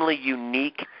extremely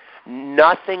unique,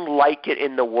 nothing like it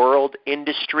in the world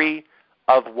industry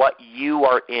of what you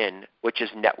are in, which is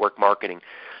network marketing.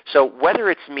 So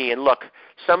whether it's me, and look,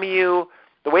 some of you,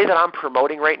 the way that I'm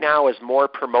promoting right now is more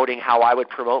promoting how I would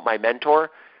promote my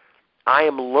mentor. I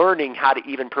am learning how to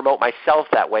even promote myself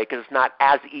that way because it's not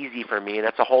as easy for me, and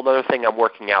that's a whole other thing I'm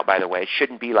working out, by the way. It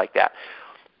shouldn't be like that.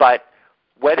 But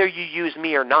whether you use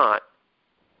me or not,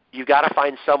 you got to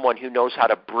find someone who knows how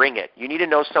to bring it. You need to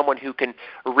know someone who can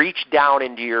reach down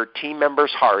into your team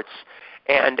members' hearts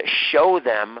and show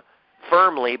them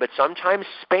firmly, but sometimes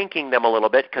spanking them a little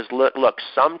bit, because look,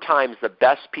 sometimes the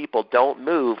best people don't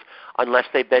move unless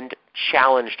they've been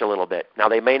challenged a little bit. Now,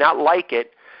 they may not like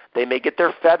it. They may get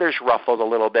their feathers ruffled a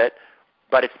little bit,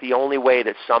 but it's the only way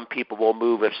that some people will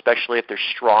move, especially if they're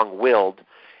strong-willed.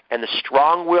 And the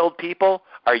strong-willed people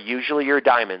are usually your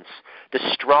diamonds. The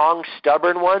strong,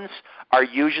 stubborn ones are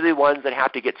usually ones that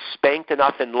have to get spanked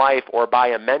enough in life or by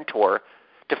a mentor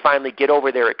to finally get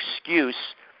over their excuse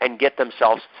and get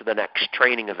themselves to the next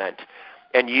training event.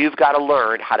 And you've got to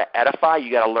learn how to edify.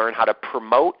 You've got to learn how to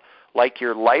promote like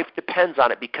your life depends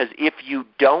on it, because if you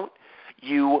don't,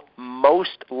 you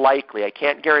most likely, I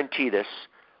can't guarantee this,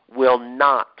 will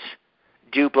not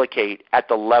duplicate at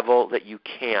the level that you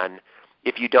can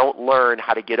if you don't learn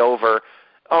how to get over,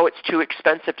 oh, it's too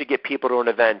expensive to get people to an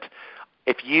event.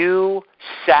 If you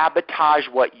sabotage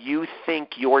what you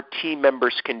think your team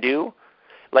members can do,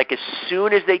 like as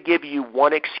soon as they give you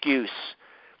one excuse,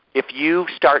 if you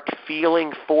start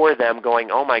feeling for them going,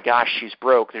 oh my gosh, she's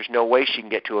broke, there's no way she can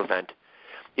get to an event.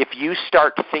 If you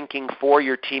start thinking for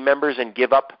your team members and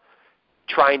give up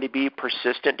trying to be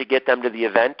persistent to get them to the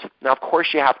event, now of course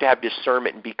you have to have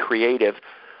discernment and be creative,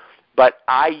 but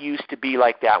I used to be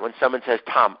like that when someone says,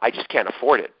 Tom, I just can't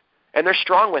afford it, and they're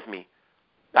strong with me.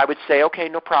 I would say, okay,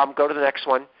 no problem, go to the next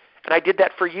one. And I did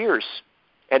that for years.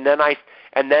 And then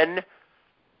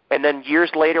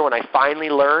years later when I finally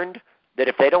learned that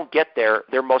if they don't get there,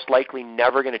 they're most likely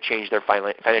never going to change their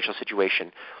financial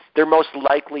situation. They're most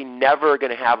likely never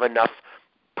going to have enough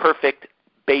perfect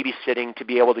babysitting to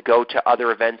be able to go to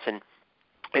other events and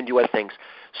do other things.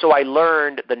 So I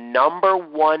learned the number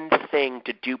one thing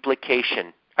to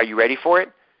duplication, are you ready for it,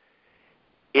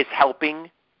 is helping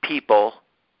people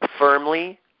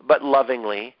firmly but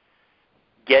lovingly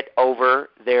get over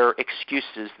their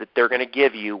excuses that they're going to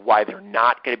give you why they're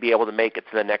not going to be able to make it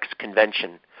to the next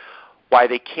convention, why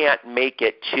they can't make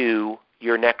it to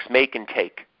your next Make and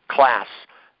Take class,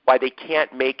 why they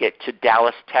can't make it to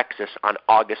Dallas, Texas on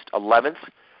August 11th,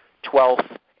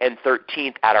 12th, and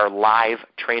 13th at our live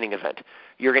training event.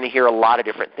 You're going to hear a lot of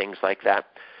different things like that.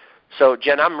 So,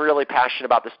 Jen, I'm really passionate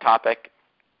about this topic.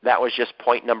 That was just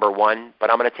point number one, but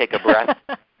I'm going to take a breath.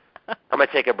 I'm going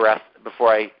to take a breath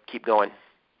before I keep going.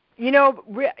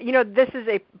 This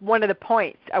is one of the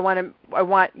points I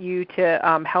want you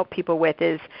to help people with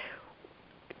is,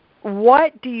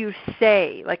 what do you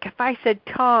say? Like if I said,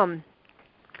 Tom,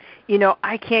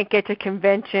 I can't get to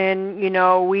convention,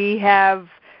 we have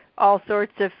all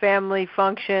sorts of family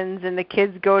functions and the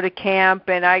kids go to camp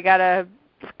and I got to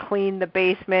clean the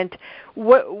basement.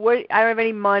 What I don't have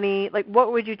any money. Like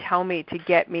what would you tell me to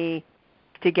get me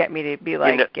to be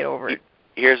like, get over it?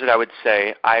 Here's what I would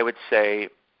say. I would say,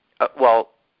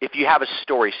 if you have a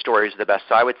story is the best.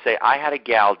 So I would say I had a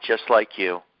gal just like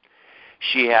you.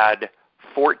 She had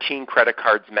 14 credit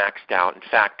cards maxed out. In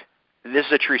fact, this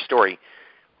is a true story.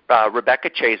 Rebecca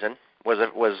Chazen was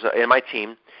in my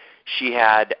team. She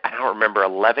had, I don't remember,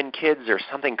 11 kids or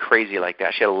something crazy like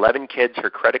that. She had 11 kids. Her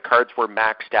credit cards were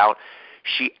maxed out.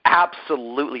 She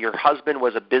absolutely, her husband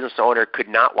was a business owner, could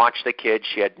not watch the kids.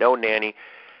 She had no nanny.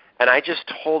 And I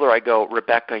just told her, I go,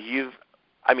 Rebecca, you've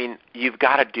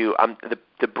got to do,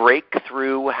 the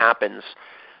breakthrough happens.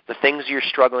 The things you're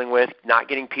struggling with, not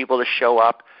getting people to show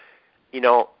up,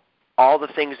 all the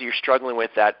things that you're struggling with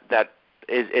that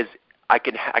is I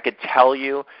could tell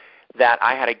you that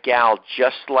I had a gal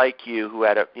just like you who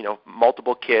had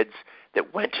multiple kids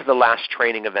that went to the last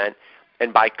training event,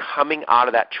 and by coming out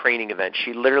of that training event,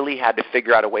 she literally had to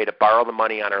figure out a way to borrow the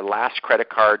money on her last credit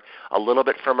card, a little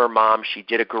bit from her mom. She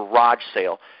did a garage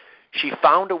sale. She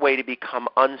found a way to become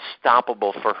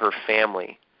unstoppable for her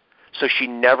family, so she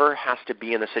never has to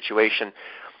be in the situation.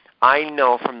 I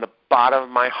know from the bottom of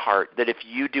my heart that if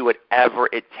you do whatever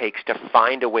it takes to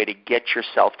find a way to get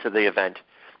yourself to the event,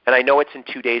 and I know it's in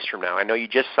 2 days from now. I know you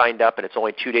just signed up and it's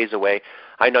only 2 days away.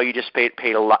 I know you just paid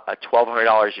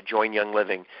 $1,200 to join Young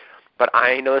Living. But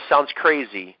I know this sounds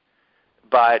crazy,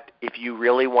 but if you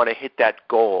really want to hit that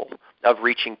goal of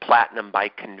reaching platinum by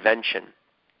convention,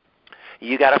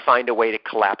 you got to find a way to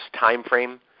collapse time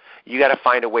frame. You got to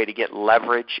find a way to get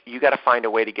leverage. You got to find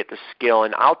a way to get the skill.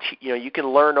 And you can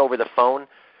learn over the phone,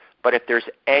 but if there's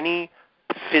any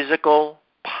physical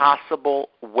possible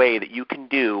way that you can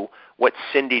do what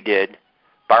Cindy did,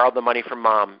 borrowed the money from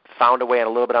mom, found a way and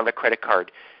a little bit on a credit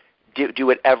card, do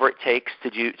whatever it takes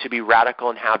to be radical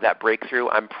and have that breakthrough.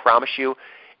 I promise you,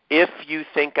 if you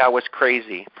think I was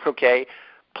crazy, okay,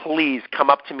 please come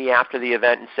up to me after the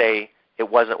event and say it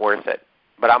wasn't worth it.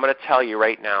 But I'm going to tell you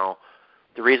right now,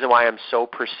 the reason why I'm so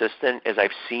persistent is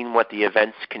I've seen what the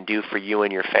events can do for you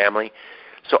and your family.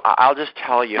 So I'll just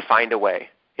tell you, find a way.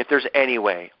 If there's any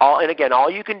way. And again, all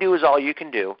you can do is all you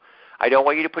can do. I don't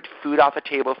want you to put food off the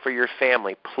table for your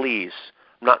family, please.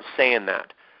 I'm not saying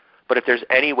that. But if there's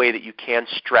any way that you can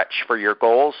stretch for your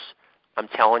goals, I'm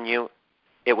telling you,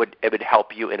 it would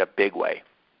help you in a big way.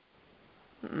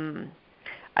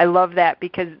 I love that,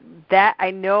 because that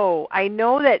I know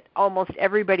that almost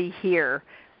everybody here,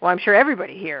 well, I'm sure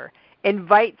everybody here,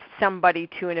 invites somebody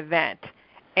to an event.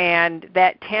 And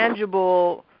that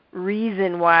tangible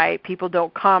reason why people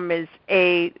don't come is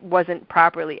A, wasn't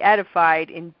properly edified,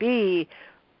 and B,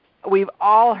 we've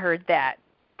all heard that,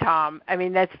 Tom. I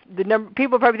mean, that's the number.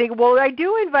 People probably think, well, I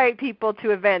do invite people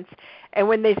to events, and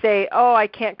when they say, oh, I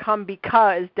can't come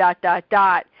because ...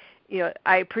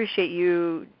 I appreciate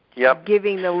you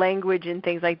giving the language and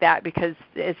things like that, because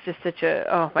it's just such a,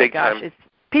 oh my big gosh, time. it's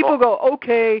people go,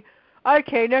 okay,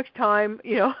 next time,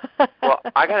 Well,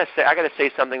 I gotta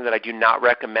say something that I do not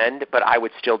recommend, but I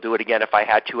would still do it again if I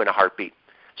had to in a heartbeat.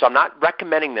 So I'm not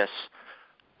recommending this.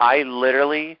 I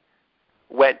literally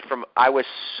I was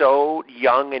so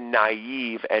young and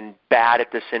naive and bad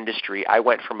at this industry. I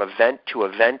went from event to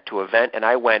event to event, and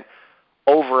I went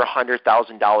over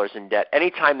 $100,000 in debt.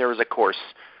 Anytime there was a course,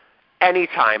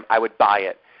 anytime I would buy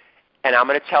it. And I'm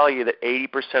going to tell you that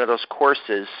 80% of those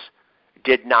courses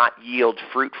did not yield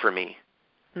fruit for me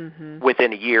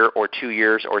within a year or 2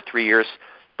 years or 3 years.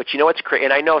 But you know what's crazy?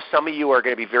 And I know some of you are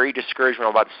going to be very discouraged what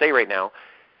I'm about to say right now.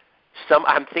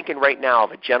 I'm thinking right now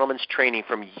of a gentleman's training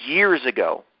from years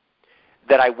ago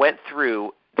that I went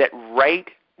through that right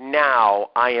now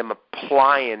I am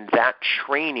applying that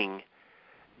training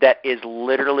that is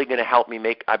literally going to help me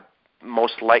make,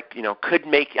 could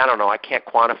make, I don't know, I can't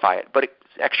quantify it, but it's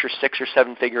extra 6 or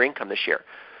 7 figure income this year.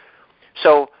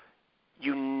 So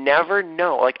you never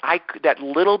know. Like that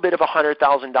little bit of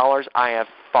 $100,000, I have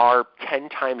 10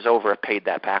 times over paid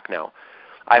that back now.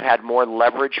 I've had more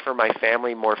leverage for my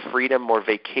family, more freedom, more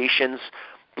vacations,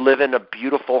 live in a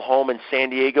beautiful home in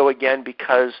San Diego again,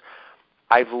 because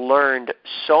I've learned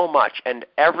so much. And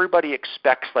everybody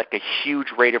expects like a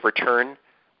huge rate of return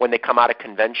when they come out of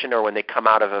convention or when they come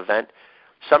out of event.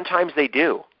 Sometimes they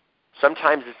do.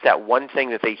 Sometimes it's that one thing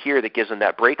that they hear that gives them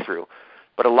that breakthrough.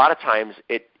 But a lot of times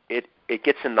it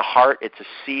gets in the heart. It's a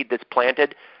seed that's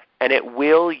planted, and it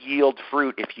will yield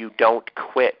fruit if you don't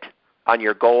quit on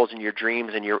your goals and your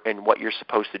dreams and what you're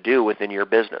supposed to do within your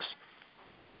business.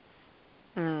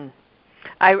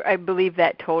 I believe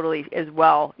that totally as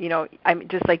well. I'm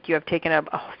just like you. I've taken up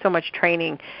so much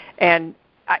training, and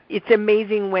it's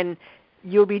amazing when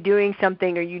you'll be doing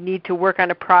something or you need to work on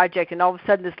a project, and all of a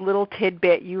sudden this little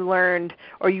tidbit you learned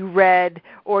or you read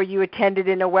or you attended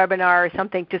in a webinar or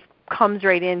something just comes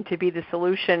right in to be the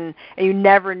solution, and you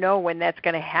never know when that's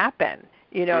going to happen.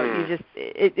 You just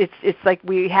it's like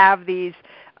we have these.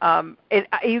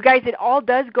 You guys, it all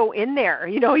does go in there.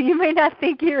 You may not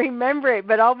think you remember it,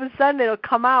 but all of a sudden it'll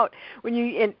come out when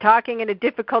you're talking in a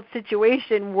difficult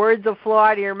situation. Words will flow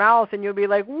out of your mouth, and you'll be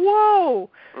like, "Whoa,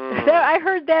 I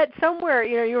heard that somewhere."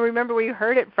 You'll remember where you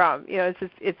heard it from.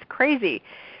 It's crazy.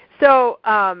 So,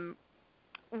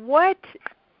 what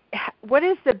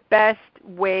is the best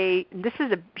way? This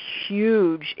is a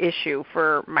huge issue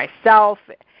for myself,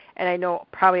 and I know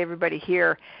probably everybody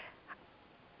here.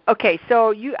 Okay,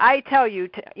 so I tell you,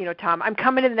 Tom, I'm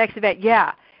coming to the next event.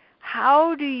 Yeah.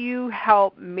 How do you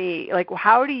help me? Like,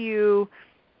 how do you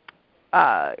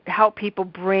help people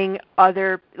bring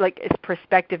other, as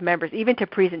prospective members, even to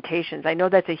presentations? I know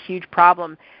that's a huge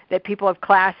problem, that people have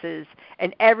classes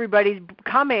and everybody's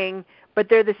coming, but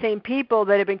they're the same people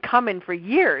that have been coming for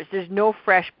years. There's no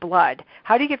fresh blood.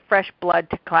 How do you get fresh blood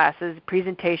to classes,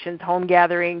 presentations, home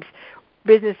gatherings,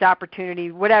 business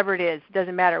opportunity, whatever it is,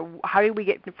 doesn't matter. How do we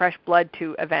get fresh blood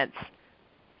to events?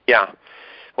 Yeah.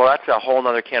 Well, that's a whole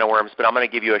other can of worms, but I'm going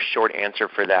to give you a short answer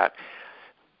for that.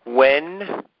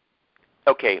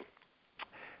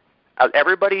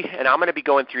 Everybody, and I'm going to be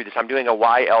going through this. I'm doing a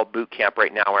YL boot camp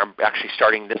right now where I'm actually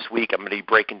starting this week. I'm going to be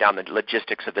breaking down the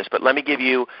logistics of this, but let me give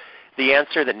you the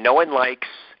answer that no one likes,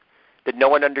 that no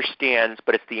one understands,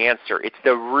 but it's the answer. It's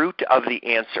the root of the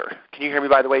answer. Can you hear me,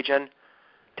 by the way, Jen?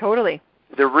 Totally.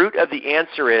 The root of the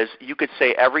answer is you could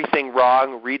say everything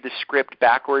wrong, read the script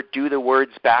backward, do the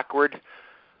words backward,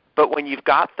 but when you've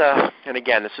got and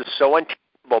again, this is so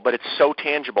intangible, but it's so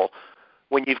tangible,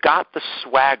 when you've got the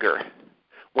swagger,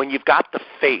 when you've got the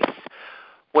faith,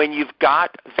 when you've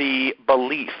got the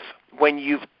belief, when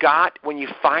you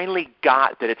finally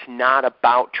got that it's not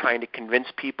about trying to convince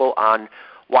people on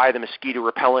why the mosquito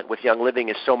repellent with Young Living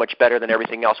is so much better than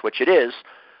everything else, which it is.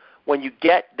 When you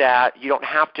get that, you don't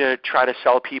have to try to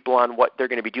sell people on what they're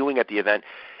going to be doing at the event,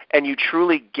 and you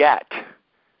truly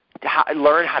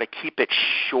learn how to keep it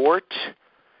short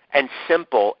and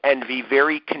simple and be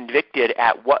very convicted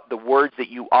at what the words that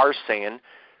you are saying,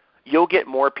 you'll get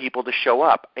more people to show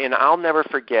up. And I'll never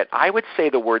forget, I would say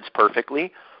the words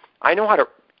perfectly. I know how to,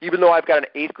 even though I've got an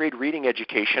 8th grade reading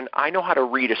education, I know how to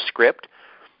read a script.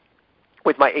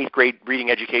 With my 8th grade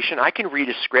reading education, I can read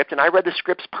a script, and I read the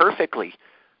scripts perfectly,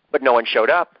 but no one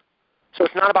showed up. So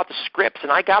it's not about the scripts,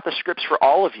 and I got the scripts for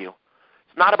all of you.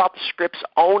 It's not about the scripts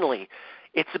only.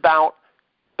 It's about,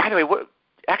 by the way,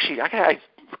 kind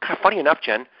of funny enough,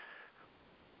 Jen,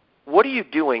 what are you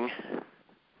doing?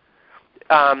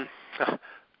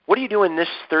 What are you doing this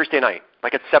Thursday night,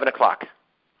 like at 7 o'clock?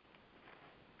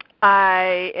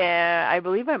 I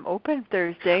believe I'm open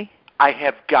Thursday. I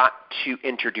have got to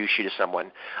introduce you to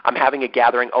someone. I'm having a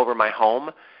gathering over my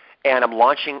home, and I'm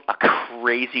launching a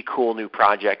crazy cool new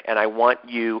project, and I want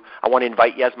to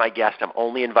invite you as my guest. I'm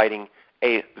only inviting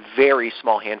a very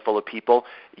small handful of people.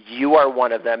 You are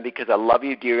one of them because I love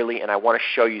you dearly, and I want to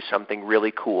show you something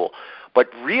really cool. But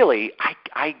really,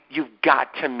 you've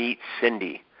got to meet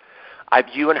Cindy.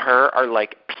 You and her are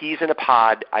like peas in a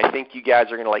pod. I think you guys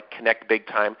are going to connect big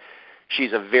time.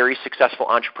 She's a very successful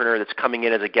entrepreneur that's coming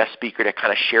in as a guest speaker to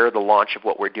kind of share the launch of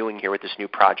what we're doing here with this new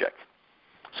project.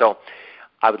 So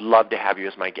I would love to have you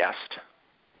as my guest.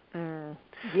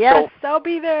 Yes, so, I'll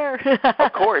be there.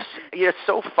 Of course. It's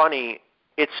so funny.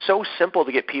 It's so simple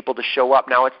to get people to show up.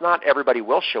 Now, it's not everybody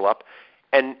will show up,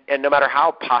 and no matter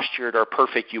how postured or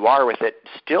perfect you are with it,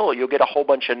 still you'll get a whole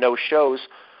bunch of no-shows.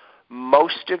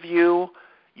 Most of you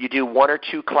do 1 or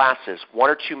 2 classes, 1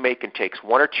 or 2 make and takes,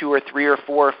 1 or 2 or 3 or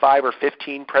 4 or 5 or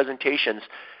 15 presentations,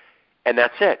 and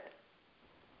that's it.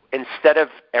 Instead of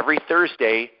every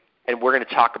Thursday, and we're going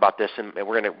to talk about this, and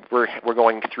we're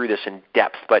going through this in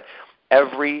depth, but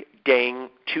every dang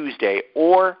Tuesday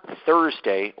or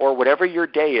Thursday or whatever your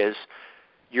day is,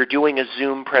 you're doing a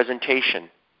Zoom presentation,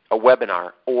 a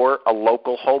webinar, or a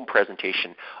local home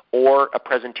presentation, or a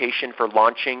presentation for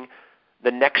launching the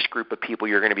next group of people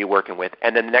you're going to be working with,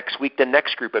 and then next week the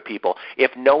next group of people. If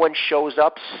no one shows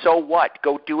up, so what?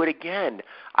 Go do it again.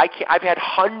 I've had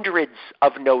hundreds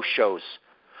of no-shows.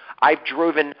 I've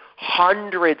driven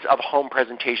hundreds of home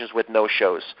presentations with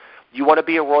no-shows. You want to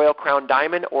be a Royal Crown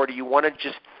Diamond, or do you want to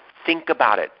just think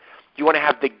about it? You want to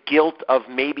have the guilt of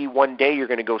maybe one day you're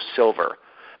going to go silver.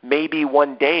 Maybe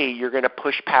one day you're going to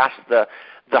push past the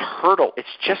hurdle. It's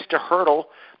just a hurdle,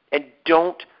 and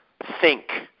don't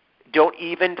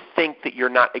even think that you're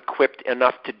not equipped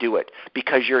enough to do it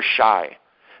because you're shy,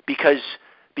 because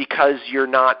you're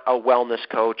not a wellness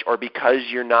coach, or because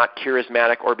you're not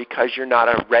charismatic, or because you're not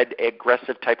a red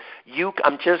aggressive type.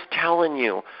 I'm just telling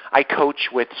you, I coach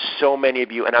with so many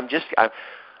of you, and I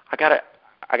gotta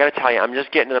tell you, I'm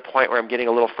just getting to the point where I'm getting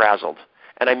a little frazzled,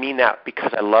 and I mean that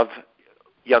because I love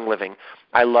Young Living.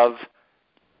 I love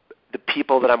the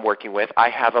people that I'm working with. I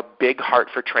have a big heart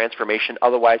for transformation.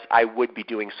 Otherwise, I would be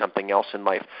doing something else in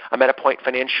life. I'm at a point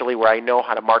financially where I know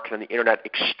how to market on the internet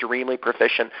extremely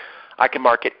proficient. I can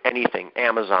market anything,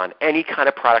 Amazon, any kind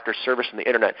of product or service on the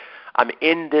internet. I'm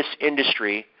in this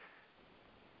industry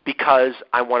because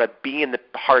I want to be in the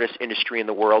hardest industry in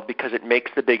the world because it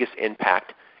makes the biggest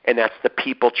impact, and that's the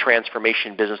people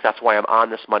transformation business. That's why I'm on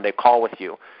this Monday call with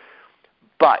you.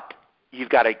 But you've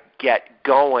got to get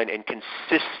going and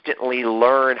consistently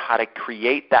learn how to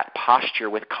create that posture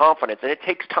with confidence. And it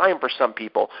takes time for some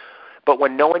people. But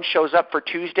when no one shows up for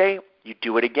Tuesday, you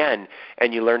do it again,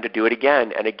 and you learn to do it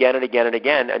again and again and again and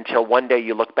again until one day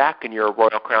you look back and you're a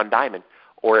Royal Crown Diamond,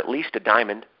 or at least a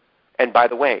diamond. And by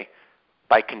the way,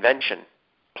 by convention,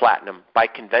 platinum. By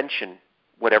convention,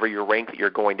 whatever your rank that you're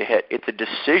going to hit. It's a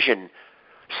decision.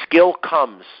 Skill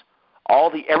comes.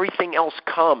 Everything else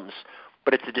comes.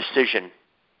 But it's a decision.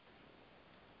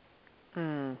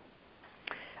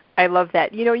 I love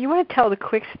that. You want to tell the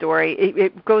quick story.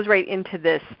 It goes right into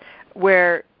this,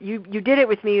 where you did it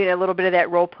with me in a little bit of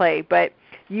that role play, but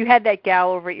you had that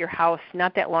gal over at your house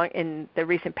not that long in the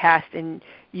recent past, and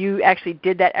you actually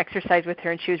did that exercise with her,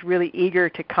 and she was really eager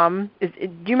to come. Do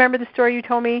you remember the story you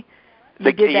told me?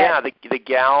 The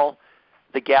gal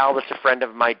that's a friend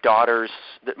of my daughter's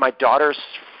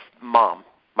mom.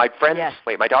 My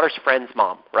daughter's friend's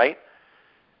mom, right?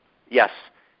 Yes.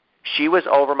 She was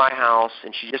over my house,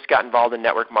 and she just got involved in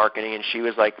network marketing, and she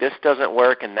was like, this doesn't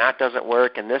work, and that doesn't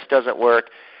work, and this doesn't work.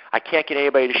 I can't get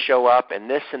anybody to show up, and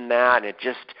this and that, and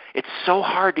it's so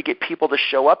hard to get people to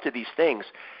show up to these things.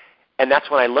 And that's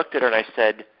when I looked at her and I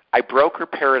said, I broke her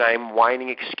paradigm, whining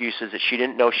excuses that she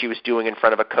didn't know she was doing in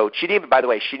front of a coach. She didn't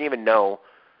even know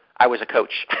I was a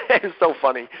coach. It's so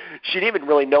funny. She didn't even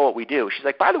really know what we do. She's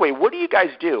like, by the way, what do you guys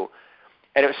do?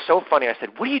 And it was so funny. I said,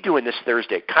 what are you doing this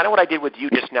Thursday? Kind of what I did with you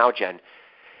just now, Jen.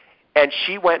 And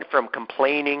she went from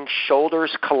complaining,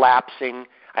 shoulders collapsing.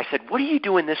 I said, what are you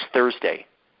doing this Thursday?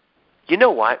 You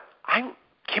know what?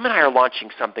 Kim and I are launching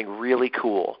something really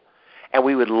cool, and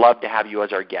we would love to have you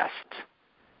as our guest.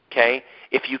 Okay?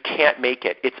 If you can't make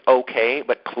it, it's okay,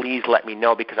 but please let me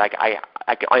know because I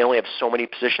only have so many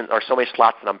positions or so many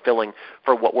slots that I'm filling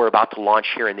for what we're about to launch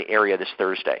here in the area this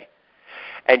Thursday.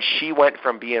 And she went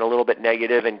from being a little bit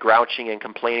negative and grouching and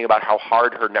complaining about how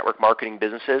hard her network marketing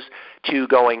business is to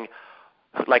going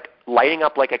like lighting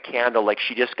up like a candle like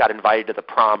she just got invited to the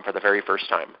prom for the very first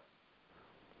time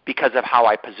because of how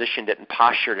I positioned it and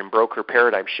postured and broke her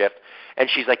paradigm shift. And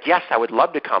she's like, yes, I would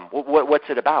love to come. What's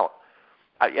it about?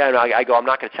 I go, I'm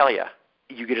not going to tell you.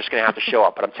 You're just going to have to show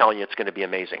up, but I'm telling you it's going to be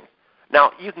amazing.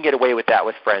 Now, you can get away with that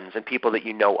with friends and people that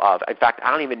you know of. In fact,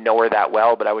 I don't even know her that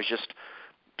well, but I was just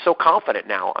so confident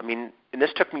now. I mean, and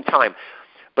this took me time.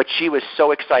 But she was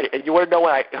so excited. And you want to know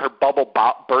when her bubble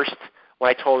burst when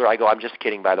I told her, I go, I'm just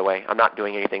kidding, by the way. I'm not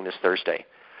doing anything this Thursday.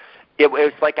 It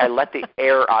was like I let the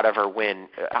air out of her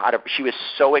she was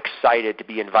so excited to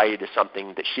be invited to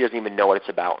something that she doesn't even know what it's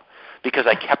about because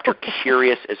I kept her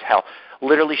curious as hell.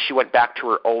 Literally, she went back to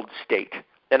her old state.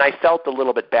 And I felt a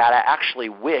little bit bad. I actually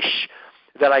wish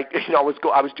that I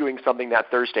was doing something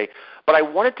that Thursday. But I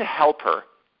wanted to help her.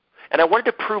 And I wanted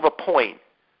to prove a point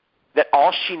that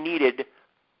all she needed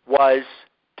was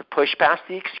to push past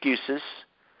the excuses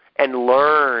and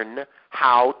learn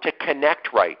how to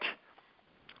connect right.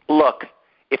 Look,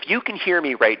 if you can hear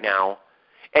me right now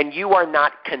and you are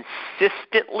not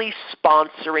consistently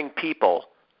sponsoring people,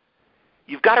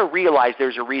 you've got to realize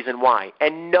there's a reason why.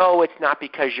 And no, it's not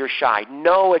because you're shy.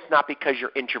 No, it's not because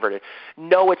you're introverted.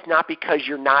 No, it's not because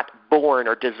you're not born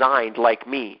or designed like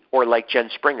me or like Jen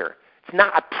Springer. It's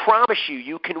not. I promise you,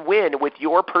 you can win with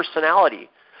your personality,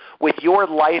 with your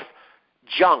life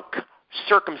junk,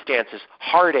 circumstances,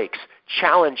 heartaches,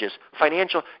 challenges,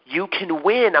 financial. You can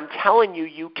win. I'm telling you,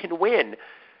 you can win.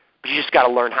 But you just got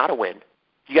to learn how to win.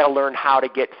 You got to learn how to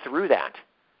get through that.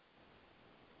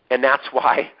 And that's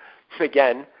why,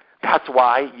 again, that's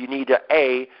why you need to,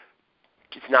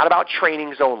 it's not about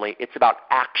trainings only. It's about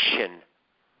action.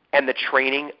 And the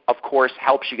training, of course,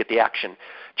 helps you get the action.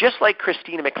 Just like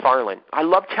Christina McFarland. I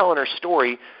love telling her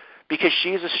story because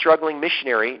she's a struggling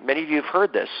missionary. Many of you have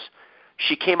heard this.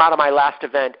 She came out of my last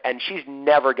event, and she's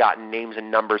never gotten names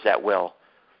and numbers at will.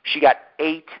 She got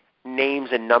 8 names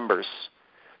and numbers.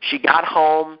 She got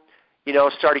home,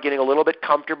 started getting a little bit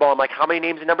comfortable. I'm like, how many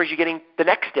names and numbers are you getting the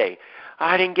next day?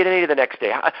 I didn't get any the next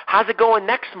day. How's it going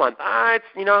next month? I'm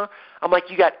like,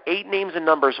 you got 8 names and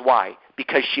numbers. Why?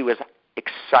 Because she was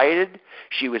excited.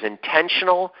 She was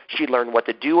intentional. She learned what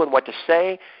to do and what to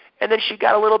say. And then she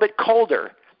got a little bit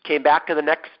colder, came back to the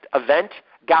next event,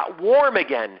 got warm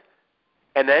again.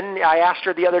 And then I asked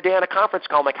her the other day on a conference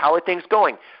call, I'm like, how are things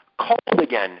going? Cold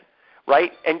again,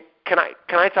 right? And can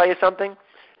I tell you something?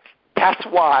 That's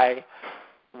why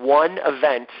one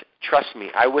event, trust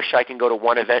me, I wish I can go to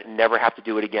one event and never have to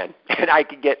do it again. And I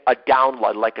could get a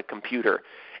download like a computer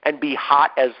and be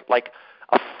hot as like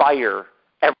a fire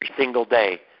every single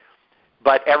day.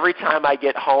 But every time I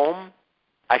get home,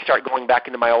 I start going back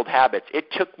into my old habits. It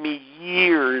took me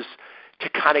years to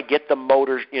kind of get the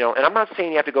motors, and I'm not saying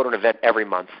you have to go to an event every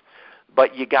month,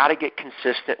 but you got to get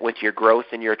consistent with your growth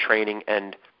and your training.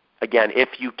 And again, if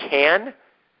you can,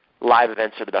 live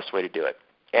events are the best way to do it.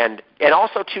 And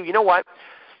also too, you know what?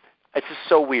 It's just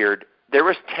so weird. There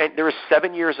was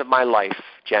 7 years of my life,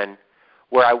 Jen,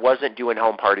 where I wasn't doing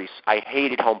home parties. I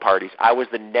hated home parties. I was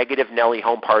the negative Nelly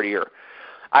home partier.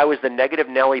 I was the negative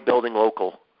Nelly building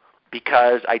local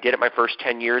because I did it my first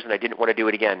 10 years and I didn't want to do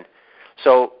it again.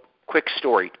 So quick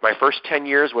story. My first 10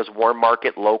 years was warm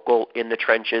market, local, in the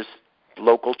trenches,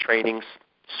 local trainings,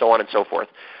 so on and so forth.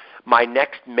 My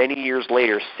next many years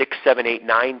later, 6, 7, 8,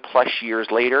 9 plus years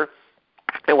later,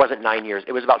 it wasn't 9 years.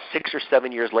 It was about 6 or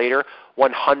 7 years later,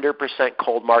 100%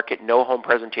 cold market, no home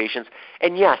presentations.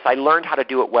 And yes, I learned how to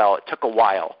do it well. It took a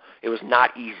while. It was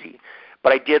not easy.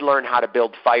 But I did learn how to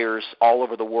build fires all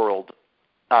over the world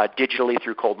digitally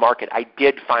through cold market. I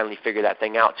did finally figure that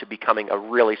thing out to becoming a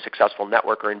really successful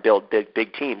networker and build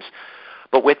big teams.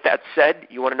 But with that said,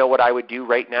 you want to know what I would do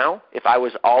right now if I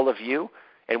was all of you,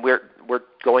 and we're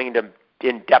going into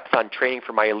in depth on training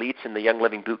for my elites and the Young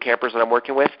Living boot campers that I'm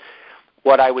working with.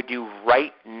 What I would do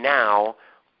right now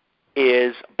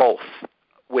is both,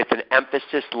 with an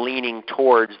emphasis leaning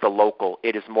towards the local.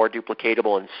 It is more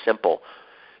duplicatable and simple.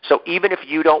 So even if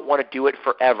you don't want to do it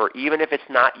forever, even if it's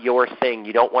not your thing,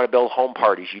 you don't want to build home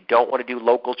parties, you don't want to do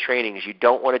local trainings, you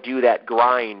don't want to do that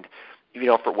grind,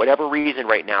 for whatever reason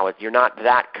right now, if you're not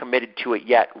that committed to it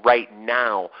yet right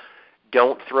now,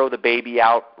 Don't throw the baby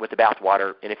out with the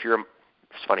bathwater. And it's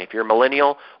funny, if you're a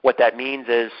millennial, what that means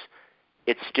is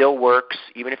it still works.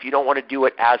 Even if you don't want to do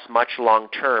it as much long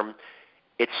term,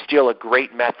 it's still a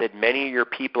great method. Many of your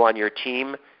people on your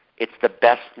team, it's the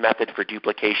best method for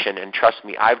duplication. And trust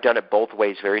me, I've done it both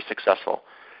ways, very successful.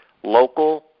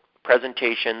 Local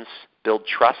presentations build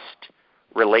trust,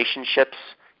 relationships,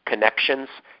 connections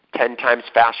 10 times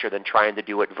faster than trying to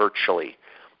do it virtually.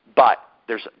 But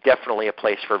there's definitely a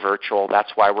place for virtual.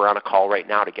 That's why we're on a call right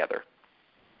now together.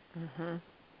 Mm-hmm.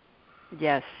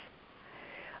 Yes.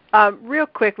 Real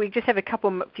quick, we just have a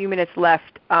few minutes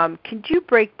left. Could you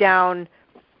break down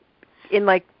in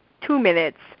like 2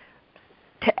 minutes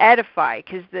to edify?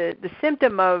 Because the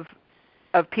symptom of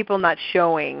people not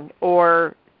showing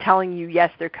or telling you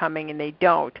yes they're coming and they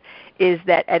don't is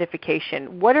that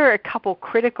edification. What are a couple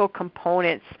critical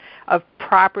components of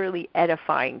properly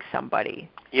edifying somebody?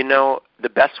 You know, the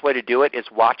best way to do it is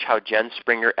watch how Jen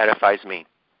Springer edifies me.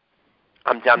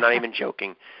 I'm not even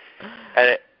joking.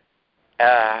 And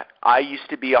I used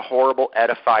to be a horrible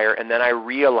edifier, and then I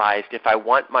realized if I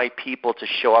want my people to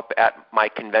show up at my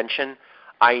convention,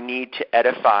 I need to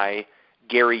edify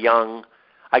Gary Young.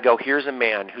 I go, here's a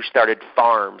man who started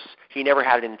farms. He never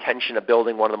had an intention of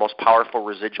building one of the most powerful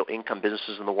residual income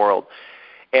businesses in the world.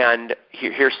 And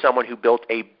here's someone who built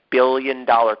a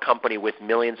billion-dollar company with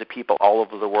millions of people all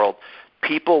over the world.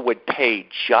 People would pay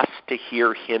just to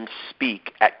hear him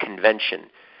speak at convention.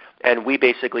 And we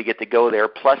basically get to go there,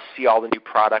 plus see all the new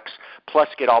products, plus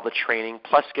get all the training,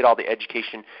 plus get all the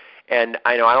education. And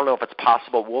I don't know if it's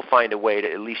possible. We'll find a way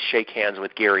to at least shake hands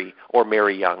with Gary or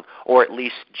Mary Young or at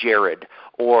least Jared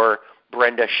or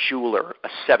Brenda Schuler, a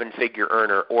seven-figure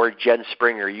earner, or Jen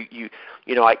Springer.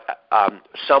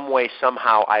 Some way,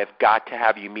 somehow, I have got to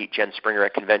have you meet Jen Springer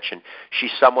at convention.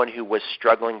 She's someone who was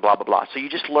struggling, blah, blah, blah. So you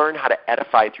just learn how to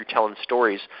edify through telling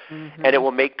stories, and it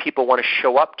will make people want to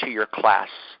show up to your class.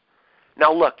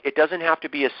 Now, look, it doesn't have to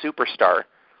be a superstar.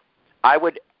 I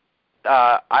would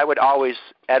always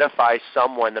edify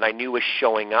someone that I knew was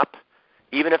showing up,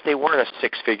 even if they weren't a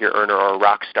six-figure earner or a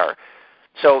rock star.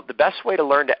 So the best way to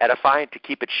learn to edify and to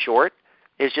keep it short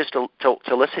is just to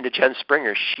listen to Jen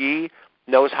Springer. She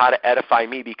knows how to edify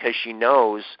me because she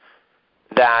knows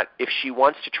that if she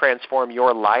wants to transform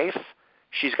your life,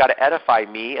 she's got to edify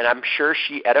me, and I'm sure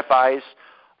she edifies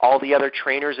all the other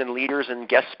trainers and leaders and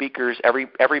guest speakers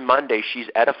every Monday. She's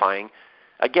edifying.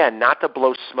 Again, not to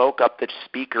blow smoke up the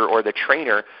speaker or the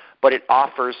trainer, but it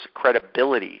offers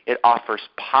credibility. It offers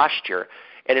posture.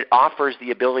 And it offers the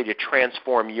ability to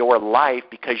transform your life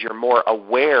because you're more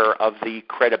aware of the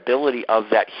credibility of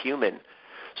that human.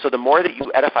 So the more that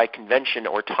you edify convention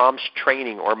or Tom's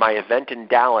training or my event in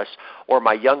Dallas or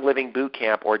my Young Living Boot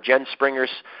Camp or Jen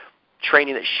Springer's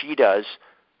training that she does,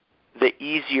 the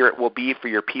easier it will be for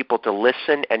your people to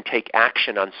listen and take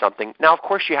action on something. Now, of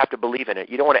course, you have to believe in it.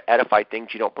 You don't want to edify things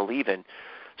you don't believe in.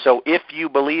 So if you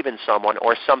believe in someone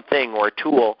or something or a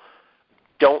tool,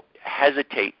 don't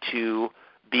hesitate to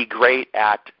be great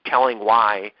at telling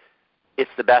why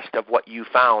it's the best of what you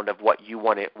found, of what you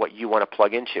want to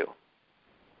plug into.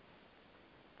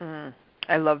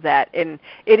 I love that, and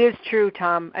it is true,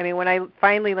 Tom. I mean, when I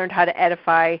finally learned how to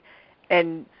edify,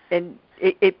 and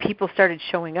people started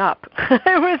showing up.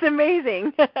 It was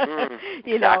amazing,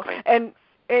 exactly.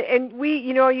 And we,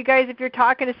 you guys, if you're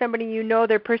talking to somebody,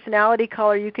 their personality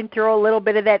color, you can throw a little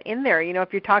bit of that in there.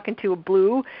 If you're talking to a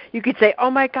blue, you could say, oh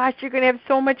my gosh, you're going to have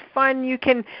so much fun. You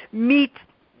can meet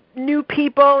new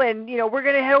people, and, we're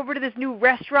going to head over to this new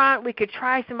restaurant. We could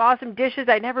try some awesome dishes.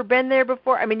 I'd never been there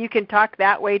before. I mean, you can talk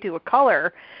that way to a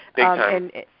color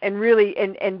and really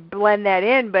and blend that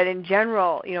in. But in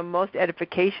general, most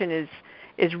edification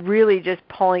is really just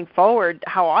pulling forward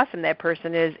how awesome that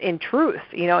person is in truth,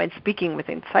 and speaking with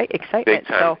excitement.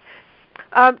 So,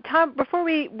 Tom, before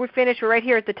we finish, we're right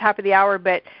here at the top of the hour,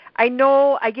 but I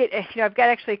know I've got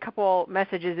actually a couple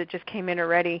messages that just came in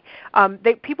already.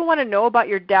 People want to know about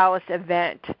your Dallas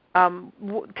event.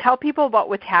 Tell people about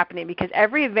what's happening, because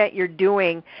every event you're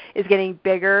doing is getting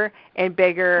bigger and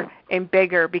bigger and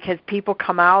bigger because people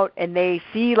come out and they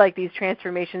see like these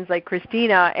transformations like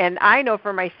Christina. And I know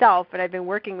for myself, and I've been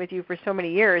working with you for so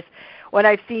many years, when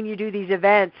I've seen you do these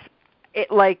events,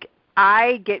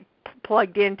 I get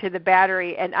plugged into the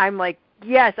battery and I'm like,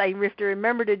 yes, I have to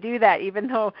remember to do that, even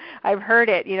though I've heard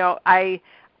it.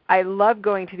 I love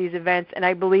going to these events, and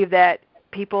I believe that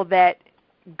people that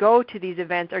go to these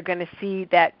events are going to see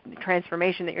that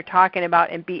transformation that you're talking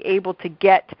about and be able to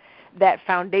get that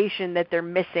foundation that they're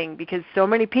missing, because so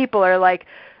many people are like,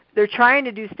 they're trying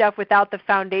to do stuff without the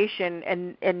foundation,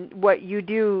 and what you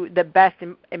do the best,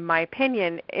 in my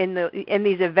opinion, in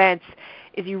these events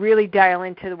is you really dial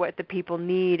into what the people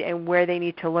need and where they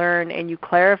need to learn, and you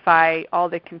clarify all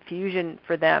the confusion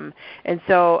for them. And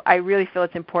so I really feel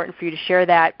it's important for you to share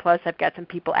that. Plus, I've got some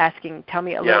people asking, tell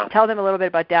them a little bit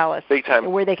about Dallas Big time.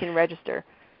 and where they can register.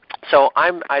 So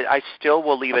I still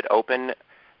will leave it open.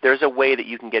 There's a way that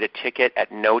you can get a ticket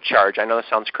at no charge. I know this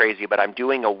sounds crazy, but I'm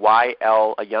doing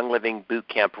a Young Living Boot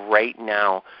Camp right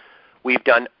now. We've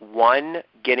done one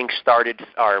getting started,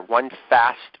 or one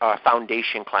fast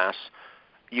foundation class.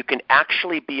 You can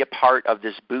actually be a part of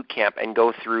this boot camp and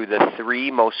go through the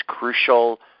 3 most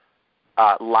crucial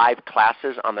live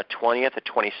classes on the 20th, the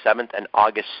 27th, and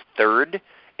August 3rd.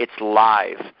 It's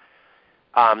live.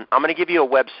 I'm going to give you a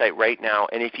website right now,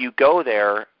 and if you go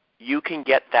there, you can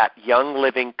get that Young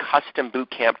Living custom boot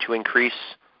camp to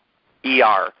increase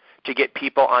ER, to get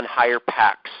people on higher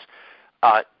packs.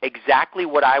 Exactly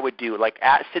what I would do. Like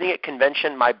sitting at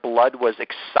convention, my blood was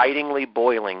excitingly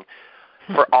boiling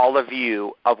for all of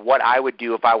you of what I would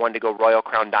do if I wanted to go Royal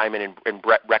Crown Diamond in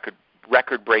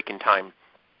record break in time.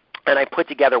 And I put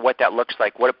together what that looks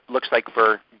like, what it looks like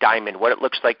for Diamond, what it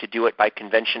looks like to do it by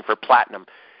convention for Platinum.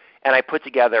 And I put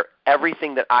together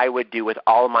everything that I would do with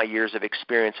all of my years of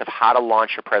experience of how to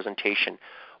launch a presentation,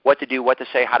 what to do, what to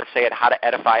say it, how to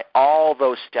edify, all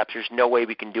those steps. There's no way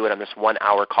we can do it on this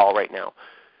 1-hour call right now.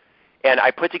 And I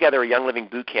put together a Young Living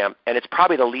Boot Camp, and it's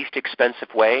probably the least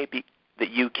expensive way that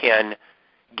you can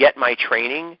get my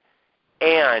training,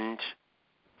 and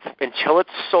until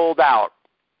it's sold out,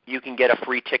 you can get a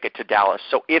free ticket to Dallas.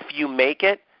 So if you make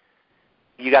it,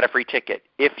 you got a free ticket.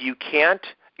 If you can't,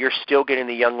 you're still getting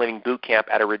the Young Living Boot Camp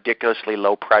at a ridiculously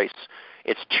low price.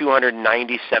 It's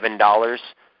 $297.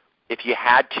 If you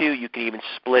had to, you can even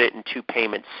split it in 2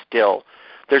 payments still.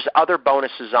 There's other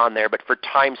bonuses on there, but for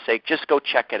time's sake, just go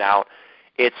check it out.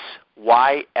 It's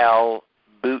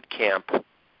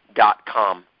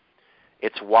ylbootcamp.com.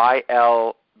 It's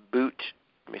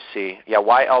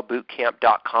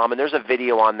ylbootcamp.com, and there's a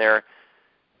video on there,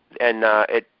 and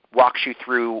it walks you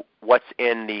through what's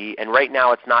in and right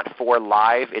now it's not 4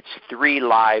 live, it's 3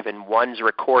 live and 1's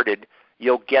recorded.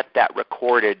 You'll get that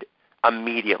recorded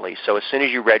immediately. So as soon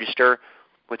as you register,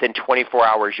 within 24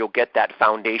 hours, you'll get that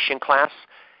foundation class,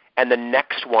 and the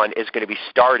next one is going to be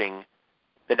starting.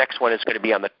 The next one is going to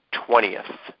be on the 20th.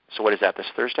 So what is that, this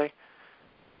Thursday?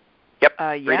 Yep,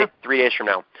 yeah. 3 days from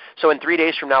now. So in 3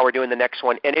 days from now, we're doing the next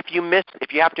one. And if you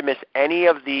have to miss any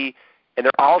of and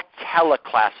they're all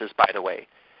teleclasses, by the way.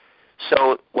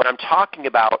 So what I'm talking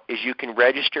about is you can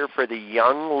register for the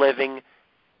Young Living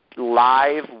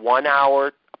live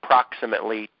 1-hour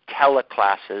approximately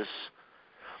teleclasses,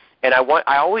 and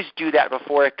I always do that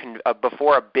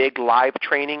before a big live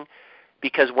training,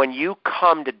 because when you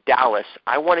come to Dallas,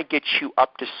 I want to get you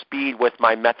up to speed with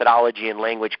my methodology and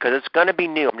language, because it's going to be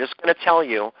new. I'm just going to tell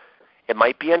you, it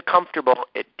might be uncomfortable.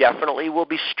 It definitely will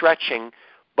be stretching,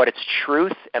 but it's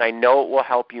truth, and I know it will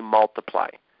help you multiply.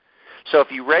 So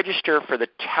if you register for the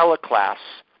teleclass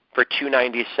for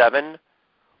 $297,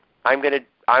 I'm going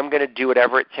to do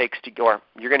whatever it takes to go. Or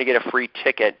you're going to get a free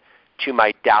ticket to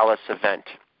my Dallas event,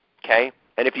 okay?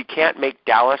 And if you can't make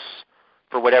Dallas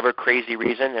for whatever crazy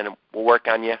reason, and we'll work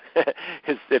on you.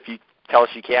 If you tell us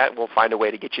you can't, we'll find a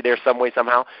way to get you there some way,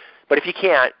 somehow. But if you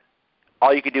can't,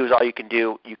 all you can do is all you can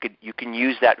do. You can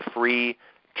use that free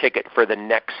ticket for the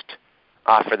next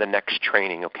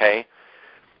training, okay?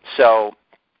 So,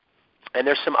 and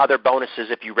there's some other bonuses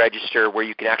if you register where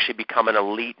you can actually become an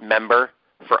elite member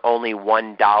for only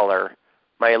 $1.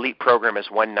 My elite program is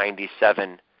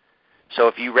 $197. So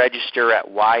if you register at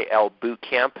YL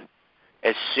Bootcamp,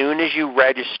 as soon as you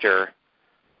register,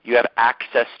 you have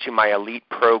access to my elite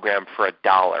program for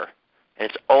 $1. And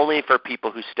it's only for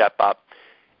people who step up,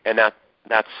 and that's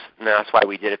why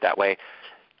we did it that way.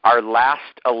 Our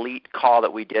last elite call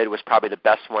that we did was probably the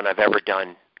best one I've ever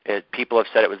done. People have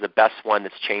said it was the best one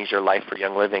that's changed their life for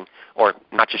Young Living, or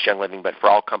not just Young Living, but for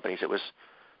all companies. It was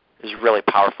really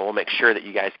powerful. We'll make sure that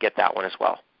you guys get that one as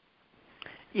well.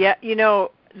 Yeah, you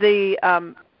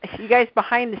guys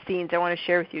behind the scenes, I want to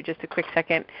share with you just a quick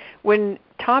second. When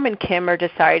Tom and Kim are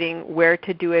deciding where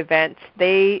to do events,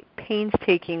 they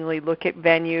painstakingly look at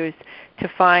venues to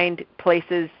find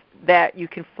places that you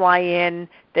can fly in,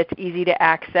 that's easy to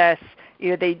access.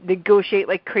 They negotiate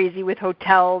like crazy with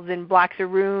hotels and blocks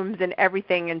of rooms and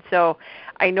everything. And so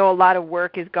I know a lot of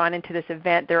work has gone into this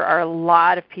event. There are a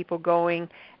lot of people going,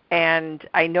 and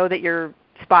I know that your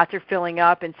spots are filling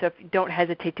up, and so don't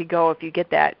hesitate to go if you get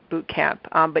that boot camp.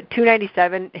 But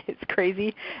 $297 is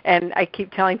crazy, and I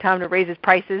keep telling Tom to raise his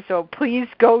prices, so please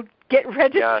go get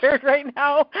registered right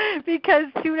now, because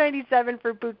 $297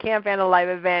 for boot camp and a live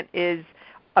event is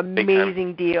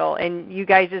amazing deal, and you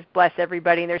guys just bless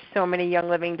everybody. And there's so many Young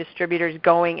Living distributors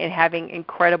going and having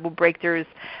incredible breakthroughs.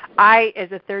 I,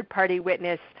 as a third-party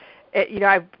witness,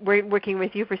 I've been working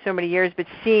with you for so many years, but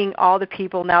seeing all the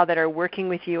people now that are working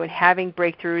with you and having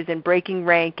breakthroughs and breaking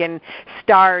rank and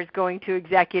stars going to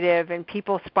executive and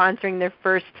people sponsoring their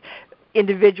first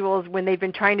individuals when they've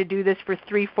been trying to do this for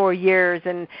 3-4 years,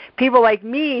 and people like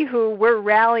me who were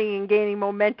rallying and gaining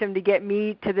momentum to get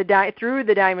me to through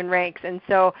the diamond ranks. And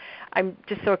so I'm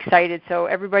just so excited. So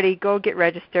everybody go get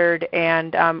registered.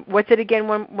 And what's it again,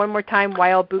 one more time?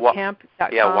 ylbootcamp.com?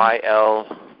 Yeah,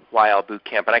 YL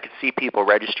Bootcamp. And I could see people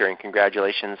registering.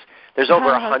 Congratulations. There's over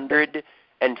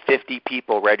 150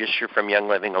 people registered from Young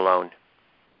Living alone.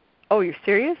 Oh, you're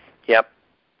serious? Yep.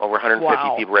 Over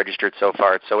 150 people registered so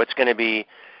far. So it's going to be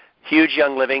huge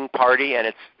Young Living party,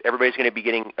 and everybody's going to be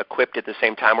getting equipped at the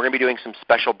same time. We're going to be doing some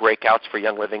special breakouts for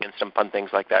Young Living and some fun things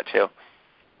like that too.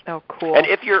 Oh, cool. And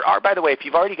by the way, if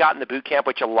you've already gotten the boot camp,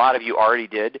 which a lot of you already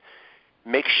did,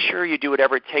 make sure you do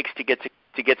whatever it takes to get to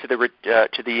the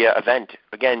event.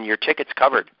 Again, your ticket's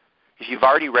covered. If you've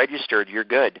already registered, you're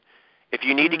good. If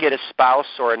you need to get a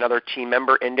spouse or another team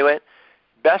member into it,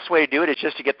 best way to do it is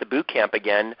just to get the boot camp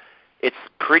again. It's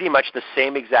pretty much the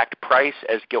same exact price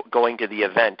as going to the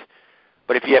event.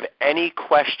 But if you have any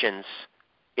questions,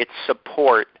 it's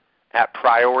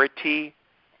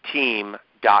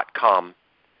support@priorityteam.com.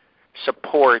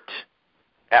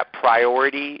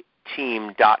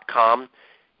 Support@priorityteam.com.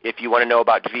 If you want to know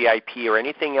about VIP or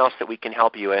anything else that we can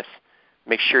help you with,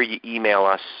 make sure you email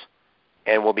us,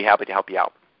 and we'll be happy to help you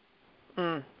out.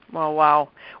 Well, wow.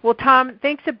 Well, Tom,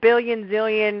 thanks a billion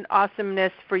zillion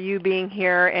awesomeness for you being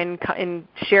here and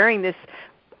sharing this,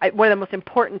 one of the most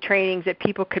important trainings that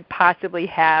people could possibly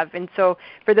have. And so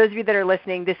for those of you that are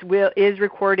listening, this is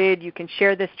recorded. You can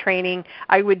share this training.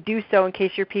 I would do so in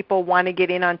case your people want to get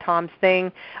in on Tom's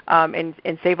thing and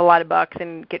save a lot of bucks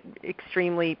and get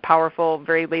extremely powerful,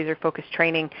 very laser-focused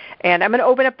training. And I'm going to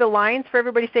open up the lines for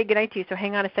everybody to say goodnight to you. So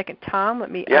hang on a second, Tom. Let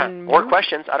me unmute. Or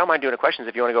questions. I don't mind doing the questions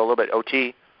if you want to go a little bit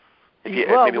OT.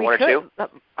 Maybe one or two.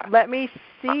 Let me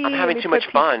see. I'm having too much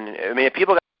fun. I mean, if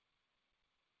people.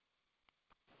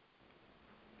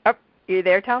 Oh, you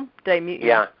there, Tom? Did I mute you?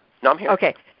 Yeah. No, I'm here.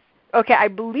 Okay. I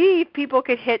believe people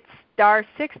could hit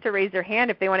 *6 to raise their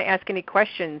hand if they want to ask any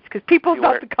questions, because people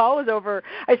thought the call was over.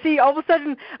 I see all of a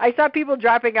sudden I saw people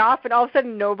dropping off, and all of a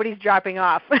sudden nobody's dropping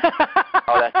off.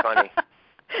 Oh, that's funny.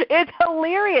 It's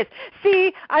hilarious.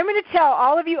 See, I'm going to tell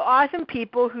all of you awesome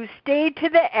people who stayed to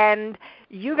the end,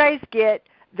 you guys get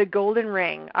the golden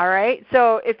ring, all right?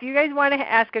 So if you guys want to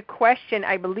ask a question,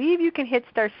 I believe you can hit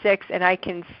 *6, and I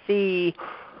can see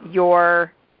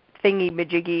your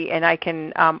thingy-majiggy, and I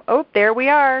can, there we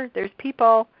are. There's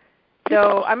people.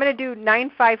 So I'm going to do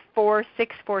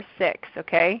 954646,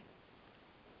 okay?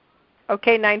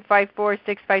 Okay,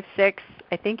 954656.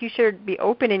 I think you should be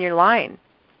open in your line.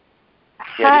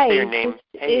 Yeah, just say your name.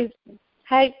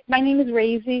 Hi, my name is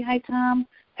Razy. Hi, Tom.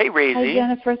 Hey, Razy. Hi,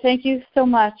 Jennifer. Thank you so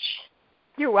much.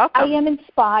 You're welcome. I am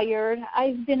inspired.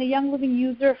 I've been a Young Living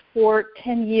user for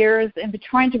 10 years and been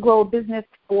trying to grow a business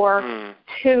for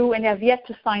 2 and have yet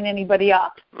to sign anybody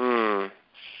up.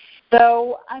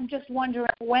 So I'm just wondering,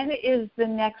 when is the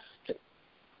next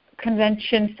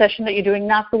convention session that you're doing?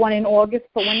 Not the one in August,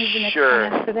 but when is the next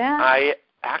one after that? I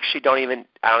actually don't even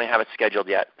have it scheduled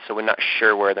yet, so we're not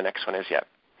sure where the next one is yet.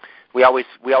 We always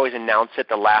announce it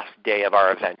the last day of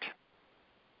our event.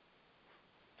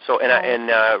 So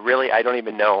really, I don't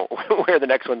even know where the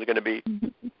next one's going to be.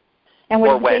 And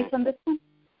what are the dates on this one?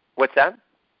 What's that?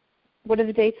 What are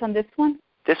the dates on this one?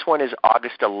 This one is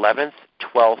August 11th,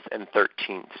 12th, and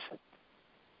 13th.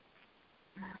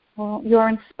 Well, you're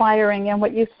inspiring, and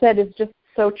what you said is just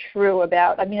so true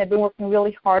about. I mean, I've been working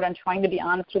really hard on trying to be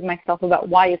honest with myself about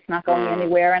why it's not going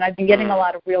anywhere, and I've been getting a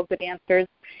lot of real good answers.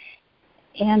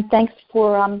 And thanks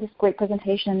for this great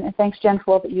presentation, and thanks, Jen,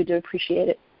 for all that you do. Appreciate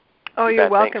it. Oh, you're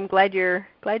welcome. Glad you're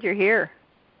here.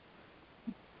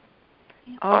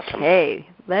 Awesome. Okay,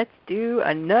 let's do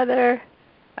another.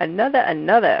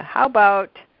 How about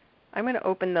I'm going to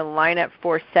open the lineup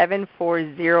for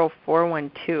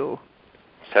 740412.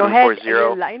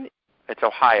 740. It's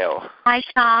Ohio. Hi,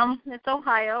 Tom. It's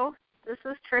Ohio. This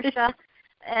is Tricia,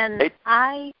 and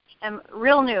I am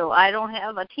real new. I don't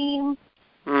have a team.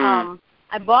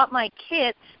 I bought my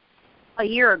kit a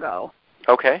year ago.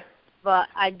 Okay. But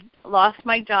I lost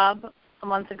my job a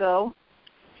month ago,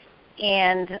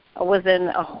 and I was in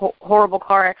a horrible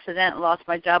car accident and lost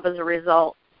my job as a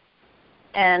result.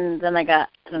 And then I got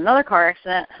in another car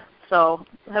accident, so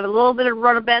I have a little bit of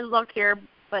run of bad luck here.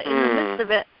 But in the midst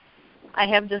of it, I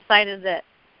have decided that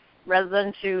rather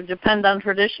than to depend on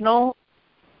traditional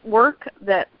work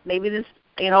that maybe this,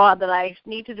 that I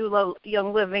need to do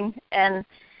Young Living and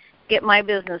get my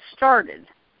business started.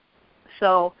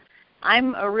 So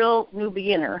I'm a real new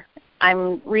beginner.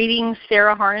 I'm reading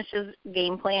Sarah Harnish's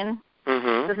game plan.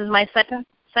 Mm-hmm. This is my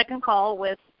second call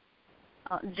with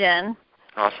Jen.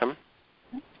 Awesome.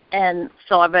 And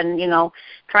so I've been,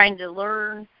 trying to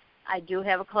learn. I do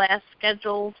have a class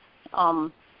scheduled.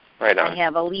 Right on. I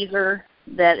have a leader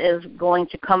that is going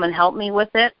to come and help me with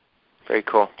it. Very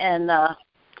cool. And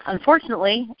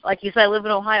unfortunately, like you said, I live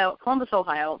in Ohio, Columbus,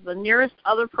 Ohio. The nearest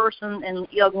other person in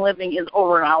Young Living is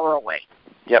over an hour away.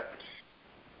 Yep.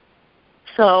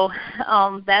 So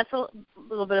that's a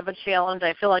little bit of a challenge.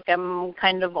 I feel like I'm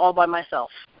kind of all by myself.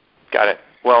 Got it.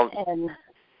 Well, and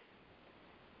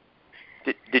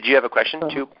did you have a question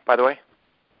too, by the way?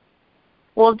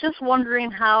 Well, just wondering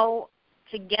how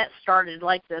to get started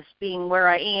like this, being where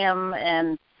I am,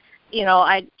 and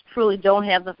I truly don't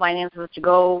have the finances to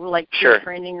go like Sure.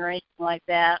 training or anything like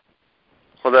that.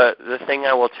 Well, the thing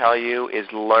I will tell you is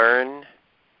learn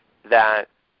that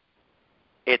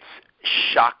it's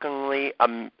shockingly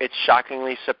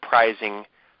surprising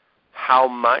how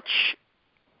much,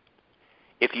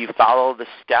 if you follow the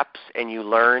steps and you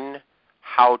learn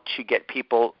how to get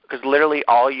people, because literally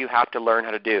all you have to learn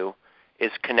how to do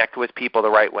is connect with people the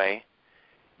right way,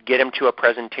 get them to a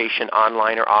presentation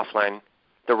online or offline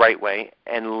the right way,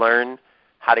 and learn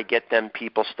how to get them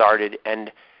people started.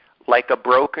 And like a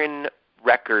broken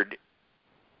record,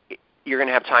 you're going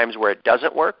to have times where it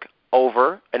doesn't work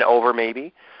over and over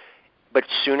maybe, but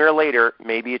sooner or later,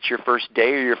 maybe it's your first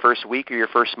day or your first week or your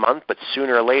first month, but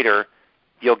sooner or later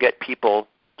you'll get people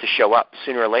to show up.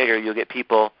 Sooner or later you'll get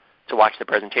people to watch the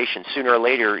presentation. Sooner or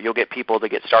later you'll get people to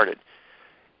get started.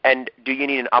 And do you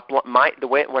need an upload?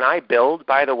 When I build,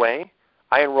 by the way,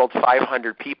 I enrolled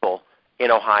 500 people in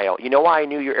Ohio. You know why I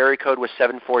knew your area code was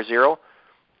 740?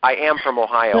 I am from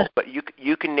Ohio, but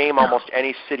you can name almost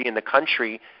any city in the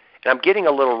country, and I'm getting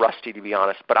a little rusty to be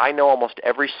honest, but I know almost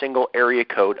every single area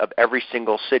code of every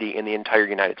single city in the entire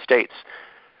United States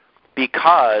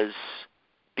because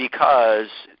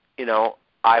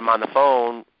I'm on the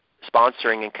phone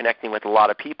sponsoring and connecting with a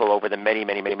lot of people over the many,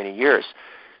 many, many, many years.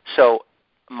 So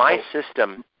my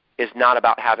system is not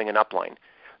about having an upline.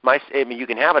 You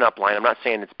can have an upline. I'm not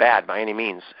saying it's bad by any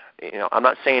means. I'm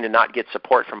not saying to not get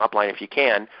support from upline if you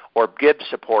can, or give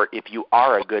support if you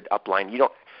are a good upline. You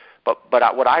don't. But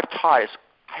what I've taught is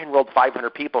I enrolled 500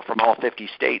 people from all 50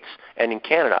 states and in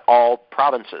Canada, all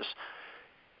provinces,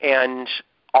 and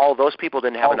all those people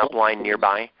didn't have an upline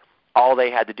nearby. All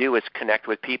they had to do was connect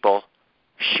with people,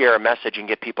 share a message, and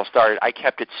get people started. I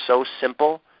kept it so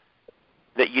simple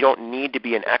that you don't need to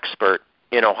be an expert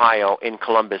in Ohio, in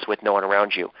Columbus, with no one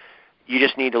around you. You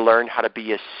just need to learn how to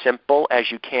be as simple as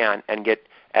you can and get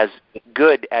as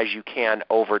good as you can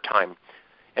over time.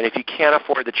 And if you can't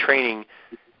afford the training,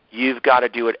 you've got to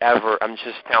do whatever. I'm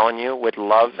just telling you, with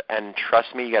love, and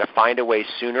trust me, you got to find a way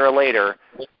sooner or later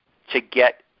to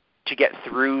get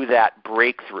through that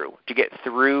breakthrough, to get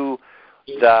through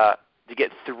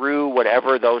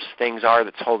whatever those things are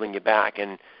that's holding you back.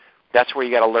 And that's where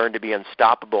you got to learn to be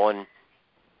unstoppable and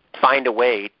find a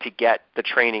way to get the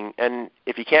training. And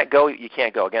if you can't go, you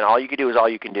can't go. Again, all you can do is all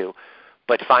you can do.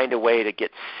 But find a way to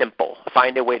get simple.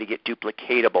 Find a way to get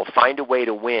duplicatable. Find a way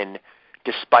to win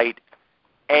despite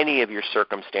any of your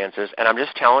circumstances. And I'm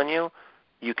just telling you,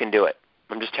 you can do it.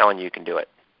 I'm just telling you, you can do it.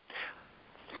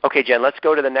 Okay, Jen, let's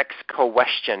go to the next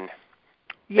question.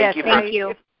 Yes, thank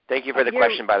you. Thank you for the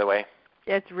question, by the way.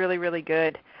 It's really, really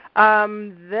good.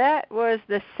 That was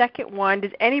the second one.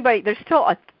 Does anybody, there's still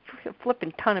a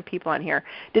flipping ton of people on here.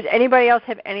 Does anybody else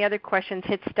have any other questions?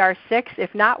 Hit *6.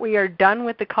 If not, we are done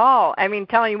with the call. I mean,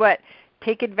 telling you what,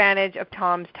 take advantage of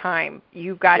Tom's time.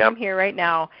 You've got him here right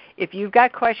now. If you've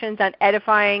got questions on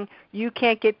edifying, you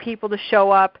can't get people to show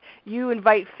up, you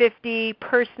invite 50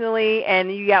 personally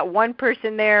and you got one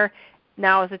person there,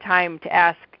 now is the time to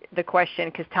ask the question,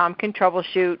 because Tom can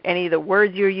troubleshoot any of the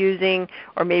words you're using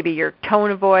or maybe your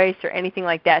tone of voice or anything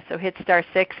like that. So hit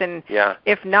 *6, and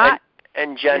if not...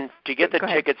 And Jen, to get the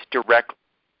tickets direct...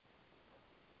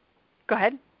 Go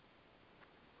ahead.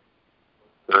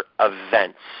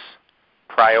 Events,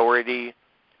 priority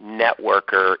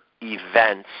networker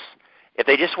events. If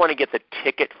they just want to get the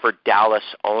ticket for Dallas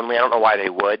only, I don't know why they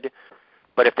would,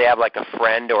 but if they have like a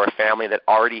friend or a family that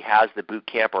already has the boot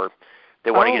camp, or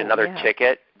they want to get another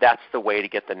ticket, that's the way to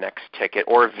get the next ticket,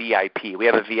 or VIP. We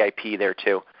have a VIP there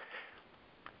too.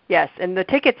 Yes, and the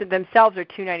tickets themselves are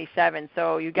 $297.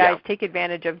 So you guys take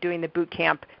advantage of doing the boot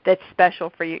camp. That's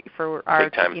special for you, for our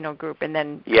group, and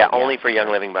then only for Young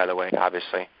Living, by the way,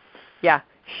 obviously. Yeah,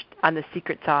 on the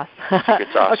secret sauce. Secret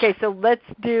sauce. Okay, so let's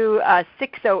do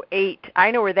 608.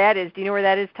 I know where that is. Do you know where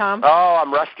that is, Tom? Oh,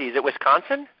 I'm rusty. Is it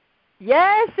Wisconsin?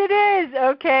 Yes, it is.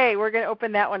 Okay, we're going to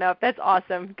open that one up. That's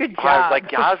awesome. Good job. I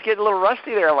was getting a little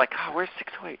rusty there. I'm like, oh, where's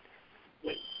 608?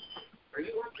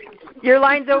 Your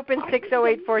line's open,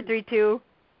 608-432.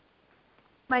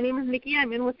 My name is Nikki.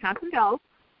 I'm in Wisconsin Dells.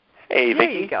 Hey, there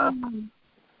Vicki. You go.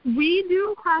 We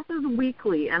do classes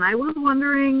weekly, and I was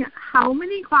wondering how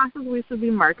many classes we should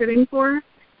be marketing for.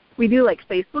 We do, like,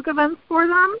 Facebook events for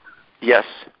them. Yes.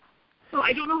 So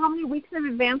I don't know how many weeks in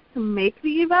advance to make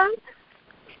the event.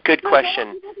 Good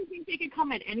question. People think they could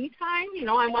come at any time.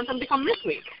 I want them to come this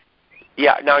week.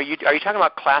 Yeah. Now, are you talking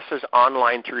about classes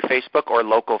online through Facebook or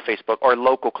local Facebook or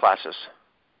local classes?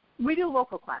 We do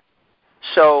local classes.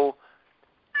 So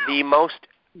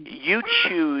you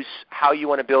choose how you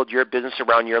want to build your business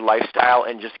around your lifestyle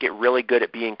and just get really good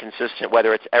at being consistent,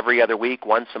 whether it's every other week,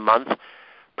 once a month,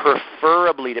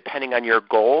 preferably depending on your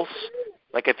goals.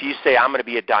 Like if you say, I'm going to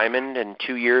be a diamond in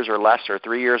 2 years or less or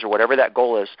 3 years or whatever that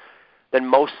goal is, then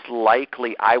most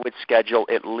likely I would schedule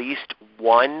at least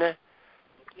one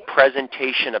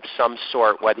presentation of some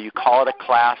sort, whether you call it a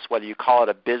class, whether you call it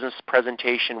a business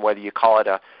presentation, whether you call it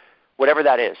whatever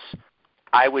that is.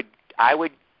 I would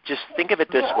just think of it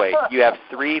this way. You have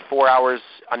 3-4 hours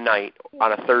a night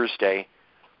on a Thursday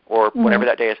or whatever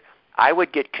that day is. I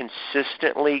would get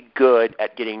consistently good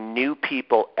at getting new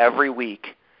people every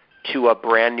week to a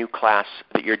brand new class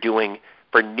that you're doing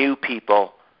for new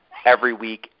people every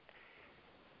week.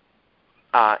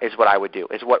 Is what I would do,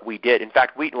 is what we did. In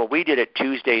fact, we did it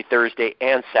Tuesday, Thursday,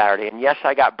 and Saturday. And yes,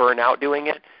 I got burnt out doing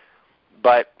it,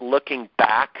 but looking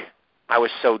back, I was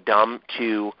so dumb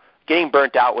getting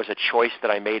burnt out was a choice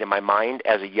that I made in my mind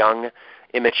as a young,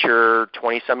 immature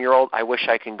 20-some-year-old. I wish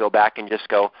I can go back and just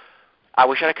go, I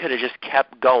wish I could have just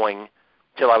kept going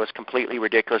till I was completely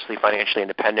ridiculously financially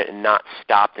independent and not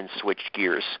stopped and switched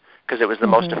gears, because it was the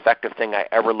most effective thing I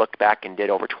ever looked back and did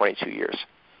over 22 years.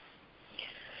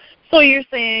 So you're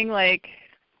saying,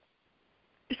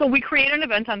 so we create an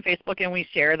event on Facebook and we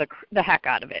share the heck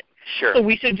out of it. Sure. So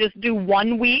we should just do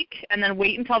 1 week and then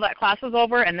wait until that class is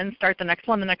over and then start the next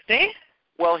one the next day?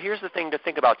 Well, here's the thing to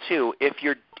think about too. If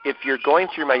you're going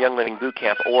through my Young Living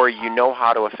Bootcamp, or you know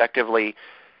how to effectively,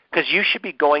 because you should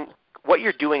be going, what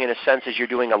you're doing in a sense is you're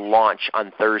doing a launch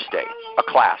on Thursday, a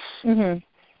class.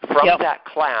 Mm-hmm. From that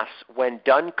class, when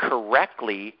done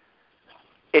correctly,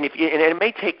 and it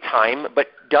may take time, but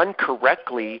done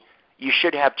correctly, you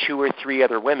should have 2 or 3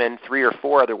 other women, 3 or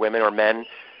 4 other women or men,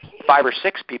 5 or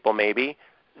 6 people maybe,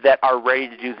 that are ready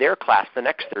to do their class the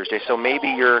next Thursday. So maybe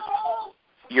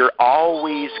you're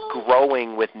always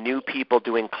growing with new people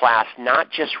doing class,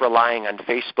 not just relying on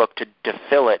Facebook to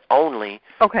fill it only,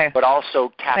 but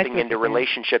also tapping into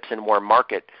relationships and more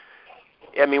market.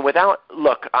 I mean, I'm a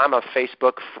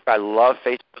I love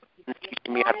Facebook. It's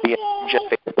teaching me how to be a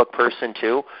Facebook person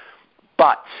too,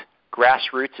 but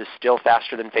grassroots is still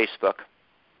faster than Facebook.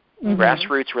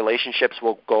 Grassroots relationships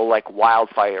will go like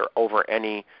wildfire over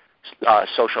any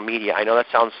social media. I know that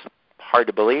sounds hard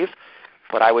to believe,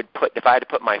 but if I had to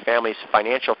put my family's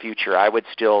financial future, I would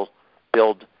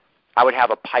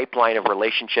have a pipeline of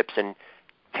relationships and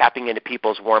tapping into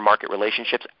people's warm market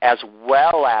relationships, as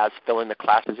well as filling the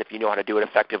classes if you know how to do it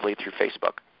effectively through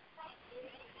Facebook.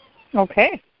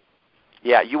 Okay.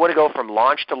 Yeah, you want to go from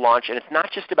launch to launch, and it's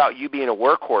not just about you being a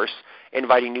workhorse,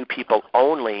 inviting new people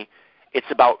only. It's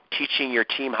about teaching your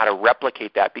team how to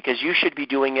replicate that, because you should be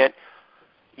doing it,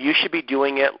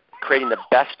 creating the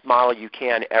best model you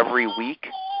can every week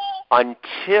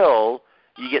until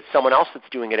you get someone else that's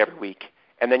doing it every week.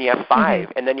 And then you have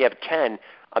 5, and then you have 10.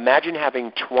 Imagine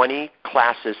having 20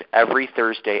 classes every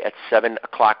Thursday at 7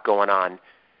 o'clock going on,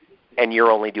 and you're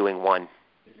only doing 1.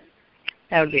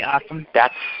 That would be awesome.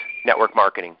 That's network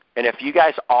marketing. And if you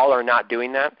guys all are not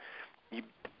doing that, you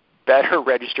better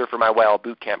register for my YL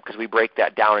Bootcamp, because we break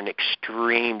that down in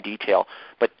extreme detail.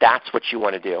 But that's what you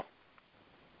want to do.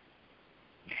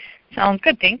 Sounds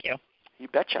good. Thank you. You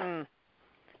betcha.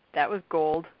 That was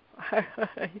gold.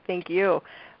 Thank you.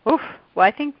 Oof. Well,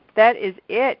 I think that is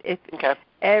it. Okay.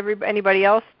 Anybody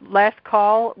else? Last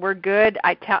call. We're good.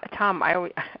 Tom,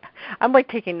 I'm like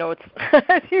taking notes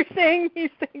as you're saying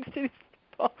these things to these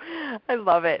people. I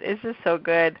love it. It's just so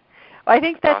good. Well, I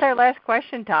think that's our last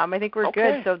question, Tom. I think we're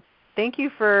good. So thank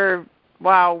you for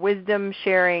wisdom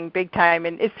sharing big time.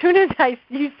 And as soon as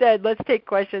you said let's take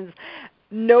questions,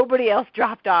 nobody else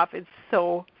dropped off. It's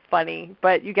so funny.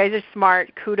 But you guys are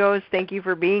smart. Kudos. Thank you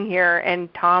for being here.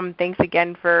 And Tom, thanks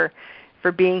again for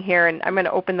being here. And I'm going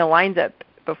to open the lines up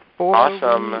before.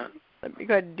 Awesome. Let me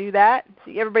go ahead and do that.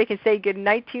 So everybody can say good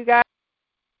night to you guys.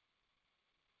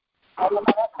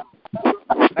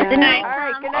 Good night. All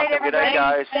right. Good night, everybody. Good night,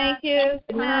 guys. Thank you.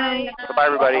 Good night. Bye,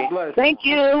 everybody. Thank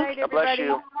you. Good night, God bless everybody.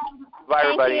 you. Bye,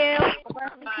 everybody. Thank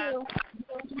you.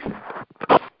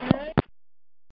 Bye.